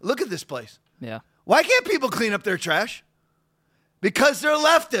river. Look at this place. Yeah. Why can't people clean up their trash? Because they're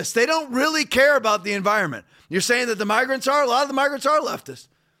leftists. They don't really care about the environment. You're saying that a lot of the migrants are leftists.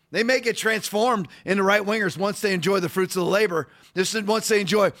 They may get transformed into right-wingers once they enjoy the fruits of the labor. Once they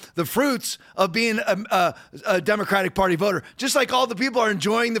enjoy the fruits of being a Democratic Party voter. Just like all the people are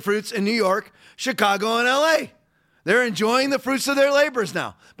enjoying the fruits in New York, Chicago, and L.A. They're enjoying the fruits of their labors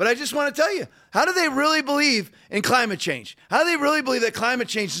now. But I just want to tell you, how do they really believe in climate change? How do they really believe that climate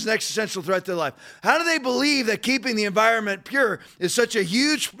change is an existential threat to their life? How do they believe that keeping the environment pure is of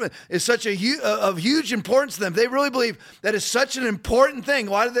huge importance to them? They really believe that is such an important thing.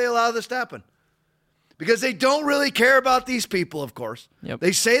 Why do they allow this to happen? Because they don't really care about these people, of course. Yep.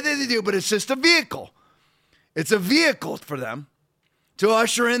 They say that they do, but it's just a vehicle. It's a vehicle for them to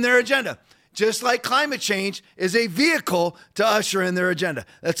usher in their agenda. Just like climate change is a vehicle to usher in their agenda.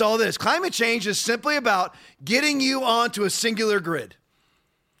 That's all it is. Climate change is simply about getting you onto a singular grid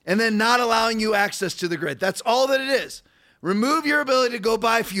and then not allowing you access to the grid. That's all that it is. Remove your ability to go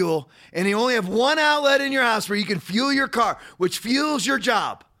buy fuel, and you only have one outlet in your house where you can fuel your car, which fuels your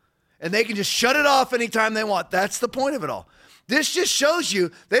job. And they can just shut it off anytime they want. That's the point of it all. This just shows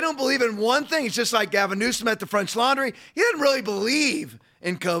you they don't believe in one thing. It's just like Gavin Newsom at the French Laundry. He didn't really believe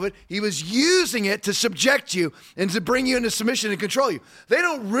in COVID. He was using it to subject you and to bring you into submission and control you. They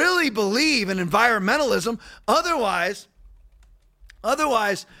don't really believe in environmentalism. Otherwise,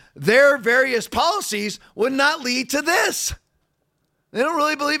 their various policies would not lead to this. They don't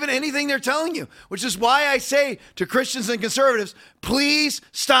really believe in anything they're telling you, which is why I say to Christians and conservatives, please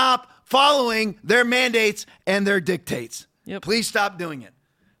stop following their mandates and their dictates. Yep. Please stop doing it.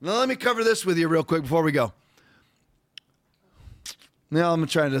 Now, let me cover this with you real quick before we go. Now I'm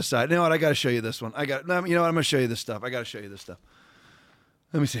trying to decide. You know what? I got to show you this one. I'm going to show you this stuff. I got to show you this stuff.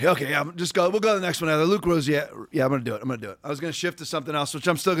 Let me see. Okay, yeah, just go. We'll go to the next one. Either Luke Rose, yeah, I'm going to do it. I was going to shift to something else, which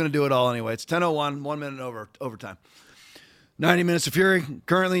I'm still going to do it all anyway. It's 10:01, 1 minute overtime. 90 minutes of fury.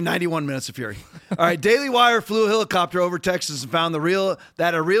 Currently 91 minutes of fury. All right, Daily Wire flew a helicopter over Texas and found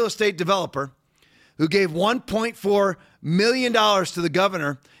that a real estate developer who gave $1.4 million to the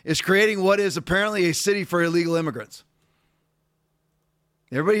governor is creating what is apparently a city for illegal immigrants.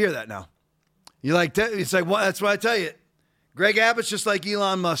 Everybody hear that now? You like that? It's like, well, that's what I tell you. Greg Abbott's just like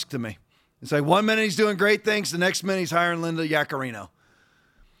Elon Musk to me. It's like 1 minute he's doing great things, the next minute he's hiring Linda Yaccarino,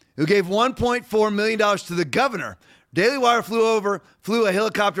 who gave $1.4 million to the governor. Daily Wire flew a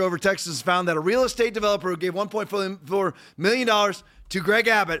helicopter over Texas and found that a real estate developer who gave $1.4 million to Greg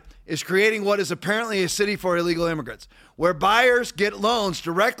Abbott is creating what is apparently a city for illegal immigrants, where buyers get loans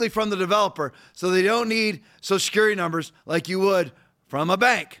directly from the developer so they don't need Social Security numbers like you would from a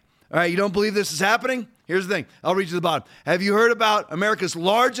bank. All right, you don't believe this is happening? Here's the thing. I'll read you the bottom. Have you heard about America's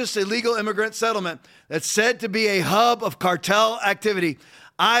largest illegal immigrant settlement that's said to be a hub of cartel activity?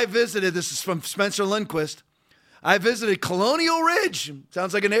 I visited, this is from Spencer Lindquist, I visited Colonial Ridge.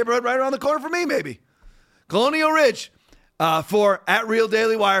 Sounds like a neighborhood right around the corner for me, maybe. Colonial Ridge for at Real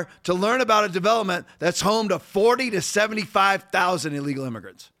Daily Wire to learn about a development that's home to 40 to 75,000 illegal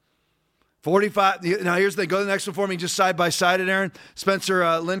immigrants. 45. Now, here's the thing. Go to the next one for me. Just side by side it, Aaron.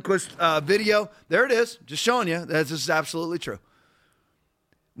 Spencer Lindquist video. There it is. Just showing you that this is absolutely true.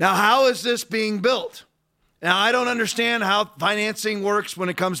 Now, how is this being built? Now, I don't understand how financing works when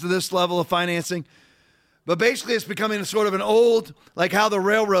it comes to this level of financing. But basically, it's becoming sort of an old, like how the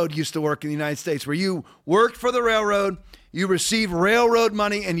railroad used to work in the United States, where you worked for the railroad, you received railroad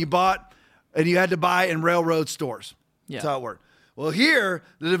money, and you had to buy in railroad stores. Yeah. That's how it worked. Well, here,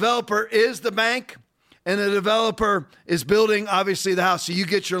 the developer is the bank, and the developer is building, obviously, the house. So you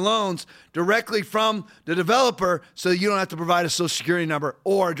get your loans directly from the developer so you don't have to provide a Social Security number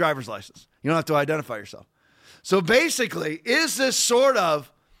or a driver's license. You don't have to identify yourself. So basically, is this sort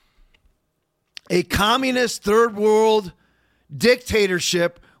of a communist third world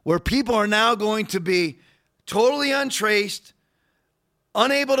dictatorship where people are now going to be totally untraced,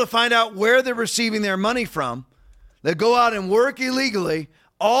 unable to find out where they're receiving their money from, that go out and work illegally,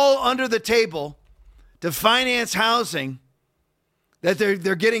 all under the table to finance housing, that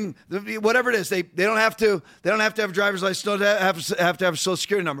they're getting whatever it is. They don't have to have a driver's license, don't have to have a social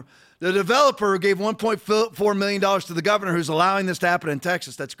security number. The developer gave $1.4 million to the governor who's allowing this to happen in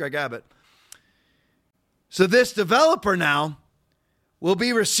Texas. That's Greg Abbott. So this developer now will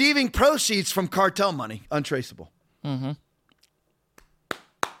be receiving proceeds from cartel money, untraceable. Mm-hmm.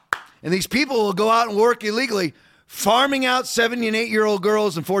 And these people will go out and work illegally, farming out 7 and 8-year-old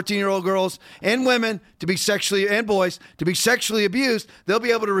girls and 14-year-old girls and women and boys to be sexually abused. They'll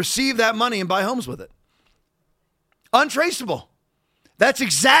be able to receive that money and buy homes with it. Untraceable. That's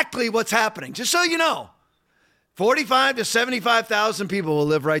exactly what's happening. Just so you know, 45 to 75,000 people will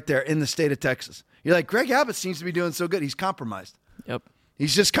live right there in the state of Texas. You're like, Greg Abbott seems to be doing so good. He's compromised. Yep.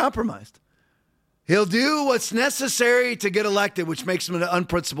 He's just compromised. He'll do what's necessary to get elected, which makes him an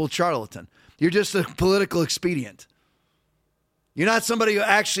unprincipled charlatan. You're just a political expedient. You're not somebody who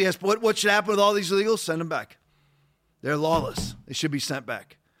actually has, what should happen with all these illegals? Send them back. They're lawless. They should be sent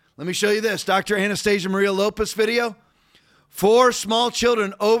back. Let me show you this. Dr. Anastasia Maria Lopez video. 4 small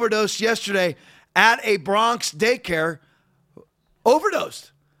children overdosed yesterday at a Bronx daycare.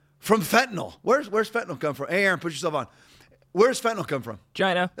 Overdosed from fentanyl. Where's fentanyl come from? Hey, Aaron, put yourself on. Where's fentanyl come from?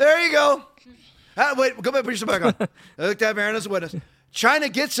 China. There you go. Wait, go back, put yourself back on. I looked at Aaron as a witness. China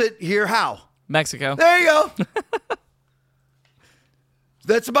gets it here how? Mexico. There you go.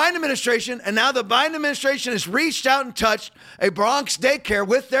 That's the Biden administration, and now the Biden administration has reached out and touched a Bronx daycare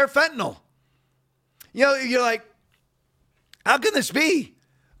with their fentanyl. You know, you're like, how can this be?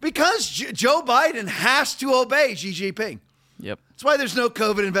 Because Joe Biden has to obey Xi Jinping. Yep. That's why there's no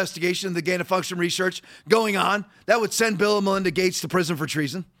COVID investigation in the gain-of-function research going on. That would send Bill and Melinda Gates to prison for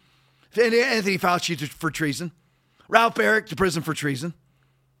treason. Anthony Fauci for treason. Ralph Baric to prison for treason.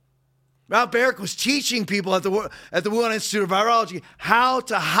 Ralph Baric was teaching people at the Wuhan Institute of Virology how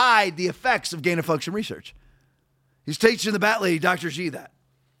to hide the effects of gain-of-function research. He's teaching the bat lady, Dr. Xi, that.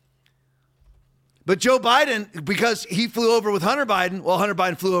 But Joe Biden, because he flew over with Hunter Biden, well, Hunter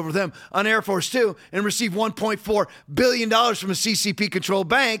Biden flew over with him on Air Force Two and received $1.4 billion from a CCP-controlled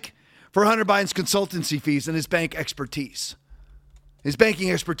bank for Hunter Biden's consultancy fees and his bank expertise. His banking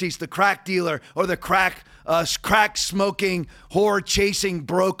expertise, the crack dealer or the crack smoking, whore chasing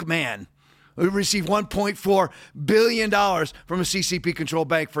broke man who received $1.4 billion from a CCP-controlled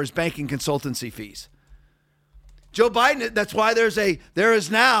bank for his banking consultancy fees. Joe Biden, that's why there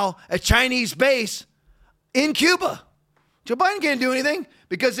is now a Chinese base in Cuba. Joe Biden can't do anything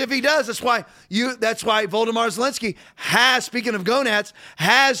because if he does, that's why Volodymyr Zelensky has, speaking of gonads,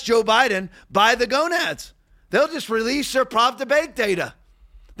 has Joe Biden by the gonads. They'll just release their prop to bake data,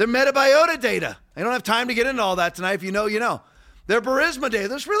 their metabiota data. I don't have time to get into all that tonight. If you know, you know. Their Burisma data,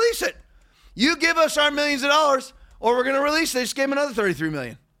 let's release it. You give us our millions of dollars or we're going to release it. They just gave him another $33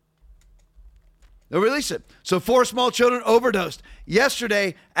 million. They'll release it. So 4 small children overdosed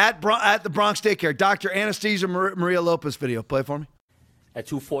yesterday at the Bronx daycare. Dr. Anastasia Maria Lopez video. Play for me. At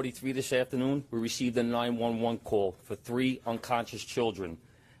 2:43 this afternoon, we received a 911 call for 3 unconscious children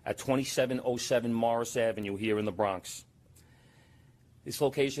at 2707 Morris Avenue here in the Bronx. This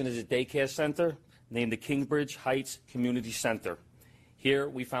location is a daycare center named the Kingsbridge Heights Community Center. Here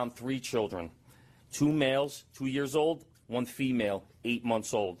we found 3 children, 2 males, 2 years old, 1 female, 8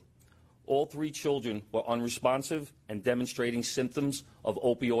 months old. All 3 children were unresponsive and demonstrating symptoms of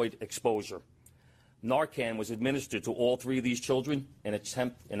opioid exposure. Narcan was administered to all 3 of these children in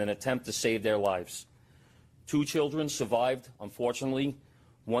an attempt to save their lives. 2 children survived, unfortunately.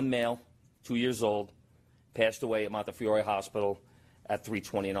 1 male, 2 years old, passed away at Montefiore Hospital at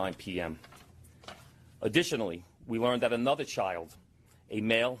 3:29 p.m. Additionally, we learned that another child, a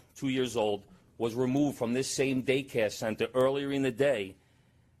male, 2 years old, was removed from this same daycare center earlier in the day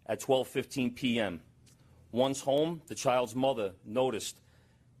at 12:15 p.m. Once home, the child's mother noticed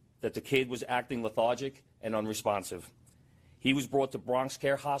that the kid was acting lethargic and unresponsive. He was brought to Bronx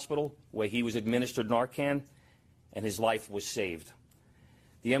Care Hospital, where he was administered Narcan, and his life was saved.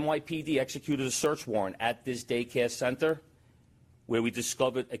 The NYPD executed a search warrant at this daycare center, where we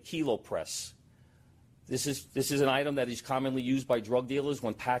discovered a kilo press. This is an item that is commonly used by drug dealers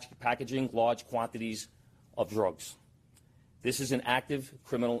when packaging large quantities of drugs. This is an active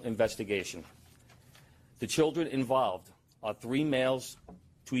criminal investigation. The children involved are 3 males,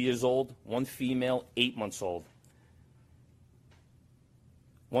 2 years old, 1 female, 8 months old.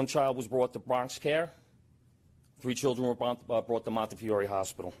 1 child was brought to Bronx Care. 3 children were brought to Montefiore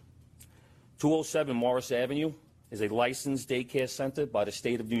Hospital. 207 Morris Avenue is a licensed daycare center by the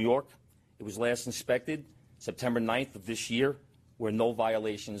state of New York. It was last inspected September 9th of this year where no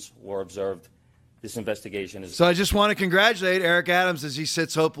violations were observed. This investigation is... So I just want to congratulate Eric Adams as he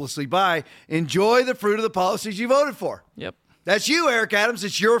sits hopelessly by. Enjoy the fruit of the policies you voted for. Yep. That's you, Eric Adams.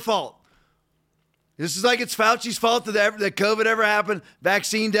 It's your fault. This is like it's Fauci's fault that COVID ever happened,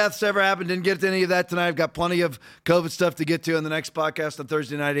 vaccine deaths ever happened. Didn't get to any of that tonight. I've got plenty of COVID stuff to get to in the next podcast on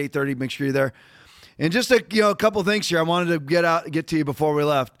Thursday night, 8:30. Make sure you're there. And just a couple things here I wanted to get to you before we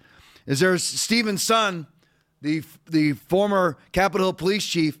left. Is there's Stephen Son, the former Capitol Hill police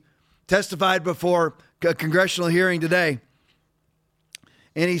chief, testified before a congressional hearing today,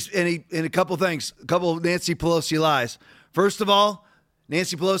 and a couple things, a couple of Nancy Pelosi lies. First of all,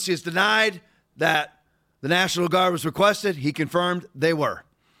 Nancy Pelosi has denied that the National Guard was requested. He confirmed they were,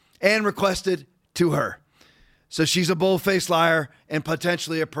 and requested to her. So she's a bold-faced liar and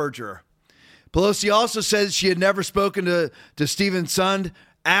potentially a perjurer. Pelosi also says she had never spoken to Stephen Sund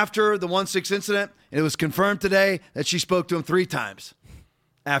after the 1-6 incident, and it was confirmed today that she spoke to him 3 times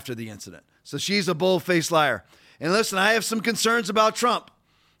after the incident. So she's a bold-faced liar. And listen, I have some concerns about Trump.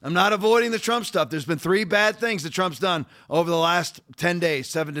 I'm not avoiding the Trump stuff. There's been 3 bad things that Trump's done over the last 10 days,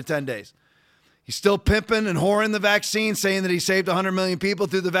 7 to 10 days. He's still pimping and whoring the vaccine, saying that he saved 100 million people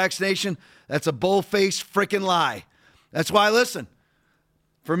through the vaccination. That's a bold-faced freaking lie. That's why, listen,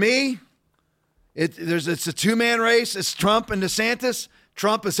 for me, it's a 2-man race. It's Trump and DeSantis.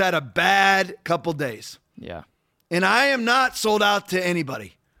 Trump has had a bad couple days. Yeah. And I am not sold out to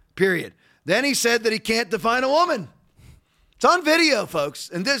anybody, period. Then he said that he can't define a woman. It's on video, folks.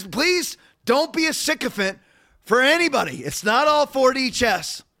 And please don't be a sycophant for anybody. It's not all 4D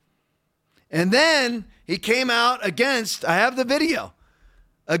chess. And then he came out against, I have the video,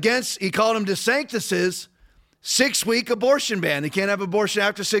 he called him DeSantis's 6-week abortion ban. He can't have abortion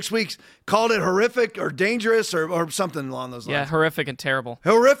after 6 weeks. Called it horrific or dangerous or something along those lines. Yeah, horrific and terrible.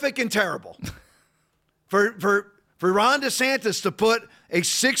 Horrific and terrible. For Ron DeSantis to put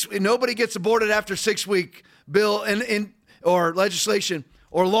nobody gets aborted after 6-week bill or legislation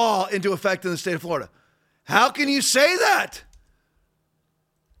or law into effect in the state of Florida. How can you say that?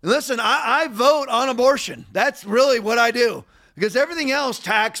 Listen, I vote on abortion. That's really what I do. Because everything else,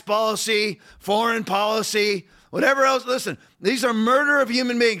 tax policy, foreign policy, whatever else, listen, these are murder of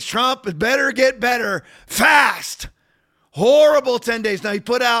human beings. Trump had better get better fast. Horrible 10 days. Now, he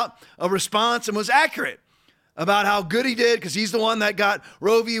put out a response and was accurate about how good he did because he's the one that got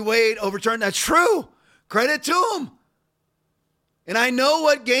Roe v. Wade overturned. That's true. Credit to him. And I know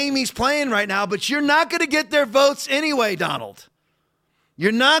what game he's playing right now, but you're not going to get their votes anyway, Donald.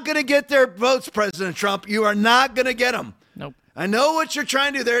 You're not going to get their votes, President Trump. You are not going to get them. Nope. I know what you're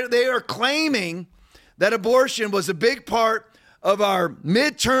trying to do. They are claiming that abortion was a big part of our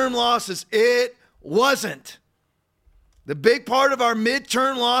midterm losses. It wasn't. The big part of our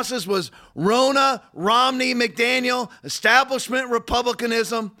midterm losses was Rona, Romney, McDaniel, establishment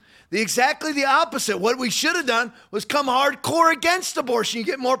Republicanism. Exactly the opposite. What we should have done was come hardcore against abortion. You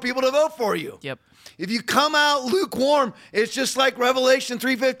get more people to vote for you. Yep. If you come out lukewarm, it's just like Revelation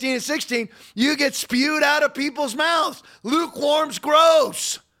 3:15 and 16. You get spewed out of people's mouths. Lukewarm's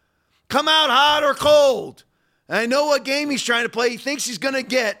gross. Come out hot or cold. And I know what game he's trying to play. He thinks he's going to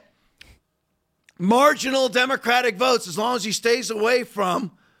get marginal Democratic votes as long as he stays away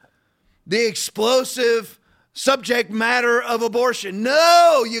from the explosive subject matter of abortion.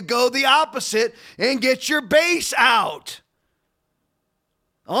 No, you go the opposite and get your base out.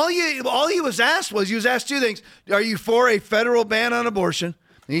 All he was asked 2 things. Are you for a federal ban on abortion?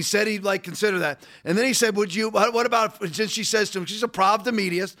 And he said he'd consider that. And then he said, what about, since she says to him, she's a Pravda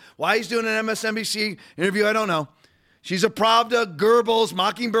mediaist. Why he's doing an MSNBC interview, I don't know. She's a Pravda, Goebbels,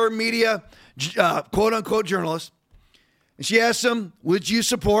 Mockingbird media, quote unquote journalist. And she asked him, would you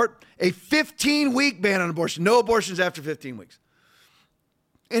support a 15-week ban on abortion? No abortions after 15 weeks.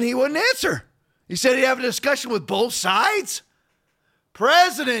 And he wouldn't answer. He said he'd have a discussion with both sides.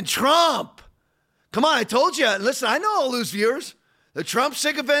 President Trump. Come on, I told you. Listen, I know I'll lose viewers. The Trump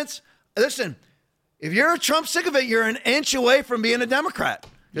sycophants. Listen, if you're a Trump sycophant, you're an inch away from being a Democrat.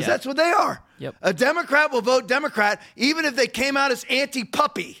 Because that's what they are. Yep. A Democrat will vote Democrat even if they came out as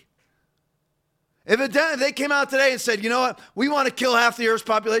anti-puppy. If they came out today and said, you know what, we want to kill half the Earth's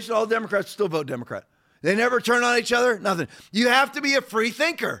population, all Democrats still vote Democrat. They never turn on each other, nothing. You have to be a free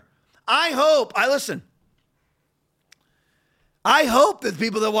thinker. I hope that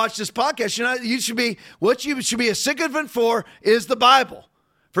people that watch this podcast, you should be a sycophant for is the Bible,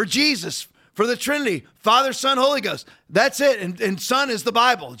 for Jesus, for the Trinity, Father, Son, Holy Ghost. That's it. And Son is the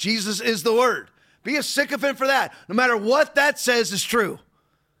Bible. Jesus is the Word. Be a sycophant for that. No matter what that says is true.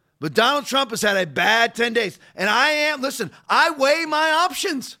 But Donald Trump has had a bad 10 days. And I weigh my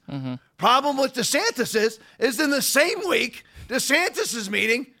options. Mm-hmm. Problem with DeSantis is in the same week, DeSantis is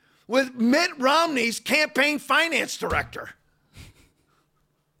meeting with Mitt Romney's campaign finance director.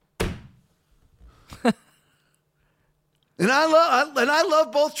 And I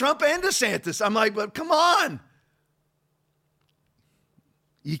love both Trump and DeSantis. I'm like, but come on.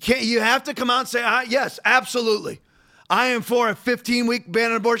 You have to come out and say, yes, absolutely. I am for a 15-week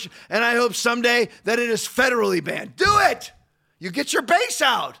ban on abortion, and I hope someday that it is federally banned. Do it. You get your base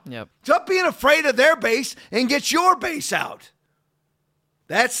out. Yep. Stop being afraid of their base and get your base out.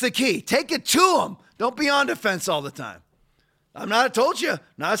 That's the key. Take it to them. Don't be on defense all the time. I told you,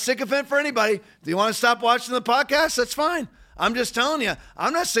 not a sycophant for anybody. Do you want to stop watching the podcast? That's fine. I'm just telling you,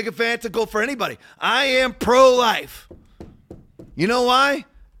 I'm not sycophantical for anybody. I am pro-life. You know why?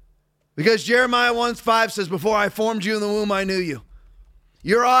 Because Jeremiah 1:5 says, before I formed you in the womb, I knew you.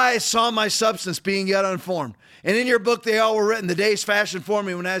 Your eyes saw my substance being yet unformed. And in your book, they all were written, the days fashioned for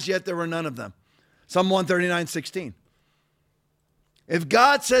me when as yet there were none of them. Psalm 139:16. If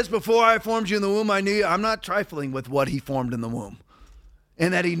God says, before I formed you in the womb, I knew you, I'm not trifling with what he formed in the womb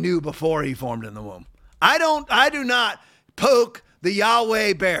and that he knew before he formed in the womb. I do not poke the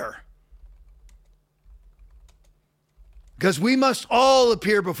Yahweh bear. Because we must all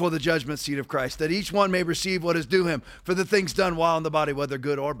appear before the judgment seat of Christ, that each one may receive what is due him for the things done while in the body, whether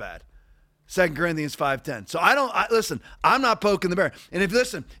good or bad. 2 Corinthians 5:10. So listen, I'm not poking the bear. And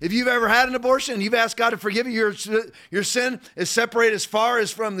if you've ever had an abortion and you've asked God to forgive you, your sin is separated as far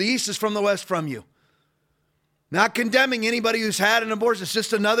as from the east as from the west from you. Not condemning anybody who's had an abortion. It's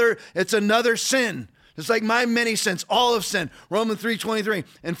just another sin. It's like my many sins, all of sin. Romans 3:23,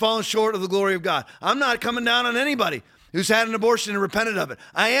 and fallen short of the glory of God. I'm not coming down on anybody who's had an abortion and repented of it.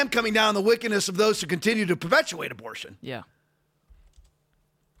 I am coming down on the wickedness of those who continue to perpetuate abortion. Yeah.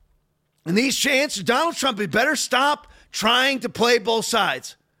 And these chances, Donald Trump, he better stop trying to play both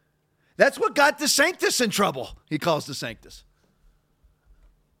sides. That's what got DeSantis in trouble, he calls DeSantis.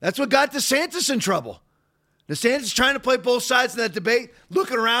 That's what got DeSantis in trouble. DeSantis trying to play both sides in that debate,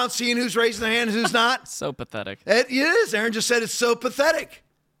 looking around, seeing who's raising their hand and who's not. So pathetic. It is. Aaron just said it's so pathetic.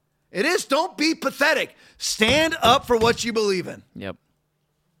 It is. Don't be pathetic. Stand up for what you believe in. Yep.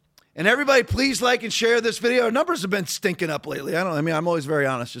 And everybody, please like and share this video. Our numbers have been stinking up lately. I'm always very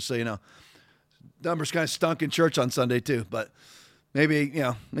honest, just so you know. Numbers kind of stunk in church on Sunday too, but maybe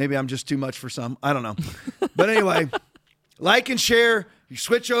I'm just too much for some. I don't know. But anyway, like and share. You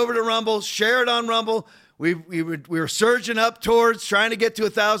switch over to Rumble, share it on Rumble. We were surging up towards trying to get to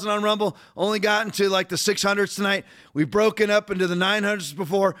 1,000 on Rumble. Only gotten to like the 600s tonight. We've broken up into the 900s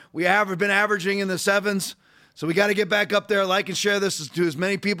before. We have been averaging in the 7s. So we got to get back up there. Like and share this to as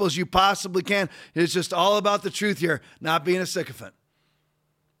many people as you possibly can. It's just all about the truth here, not being a sycophant.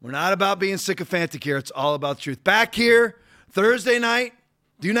 We're not about being sycophantic here. It's all about the truth. Back here Thursday night.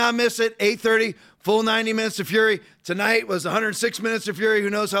 Do not miss it. 8:30, full 90 minutes of fury. Tonight was 106 minutes of fury. Who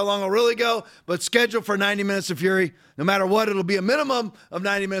knows how long it'll really go, but scheduled for 90 minutes of fury. No matter what, it'll be a minimum of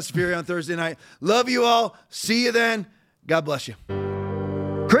 90 minutes of fury on Thursday night. Love you all. See you then. God bless you.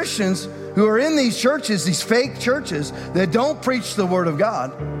 Christians who are in these churches, these fake churches that don't preach the word of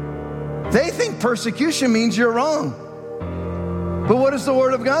God, they think persecution means you're wrong. But what does the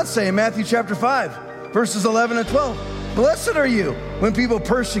word of God say in Matthew chapter 5, verses 11 and 12? Blessed are you when people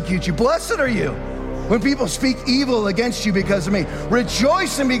persecute you. Blessed are you when people speak evil against you because of me.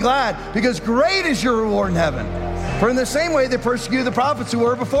 Rejoice and be glad, because great is your reward in heaven. For in the same way they persecuted the prophets who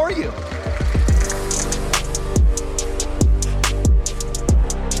were before you.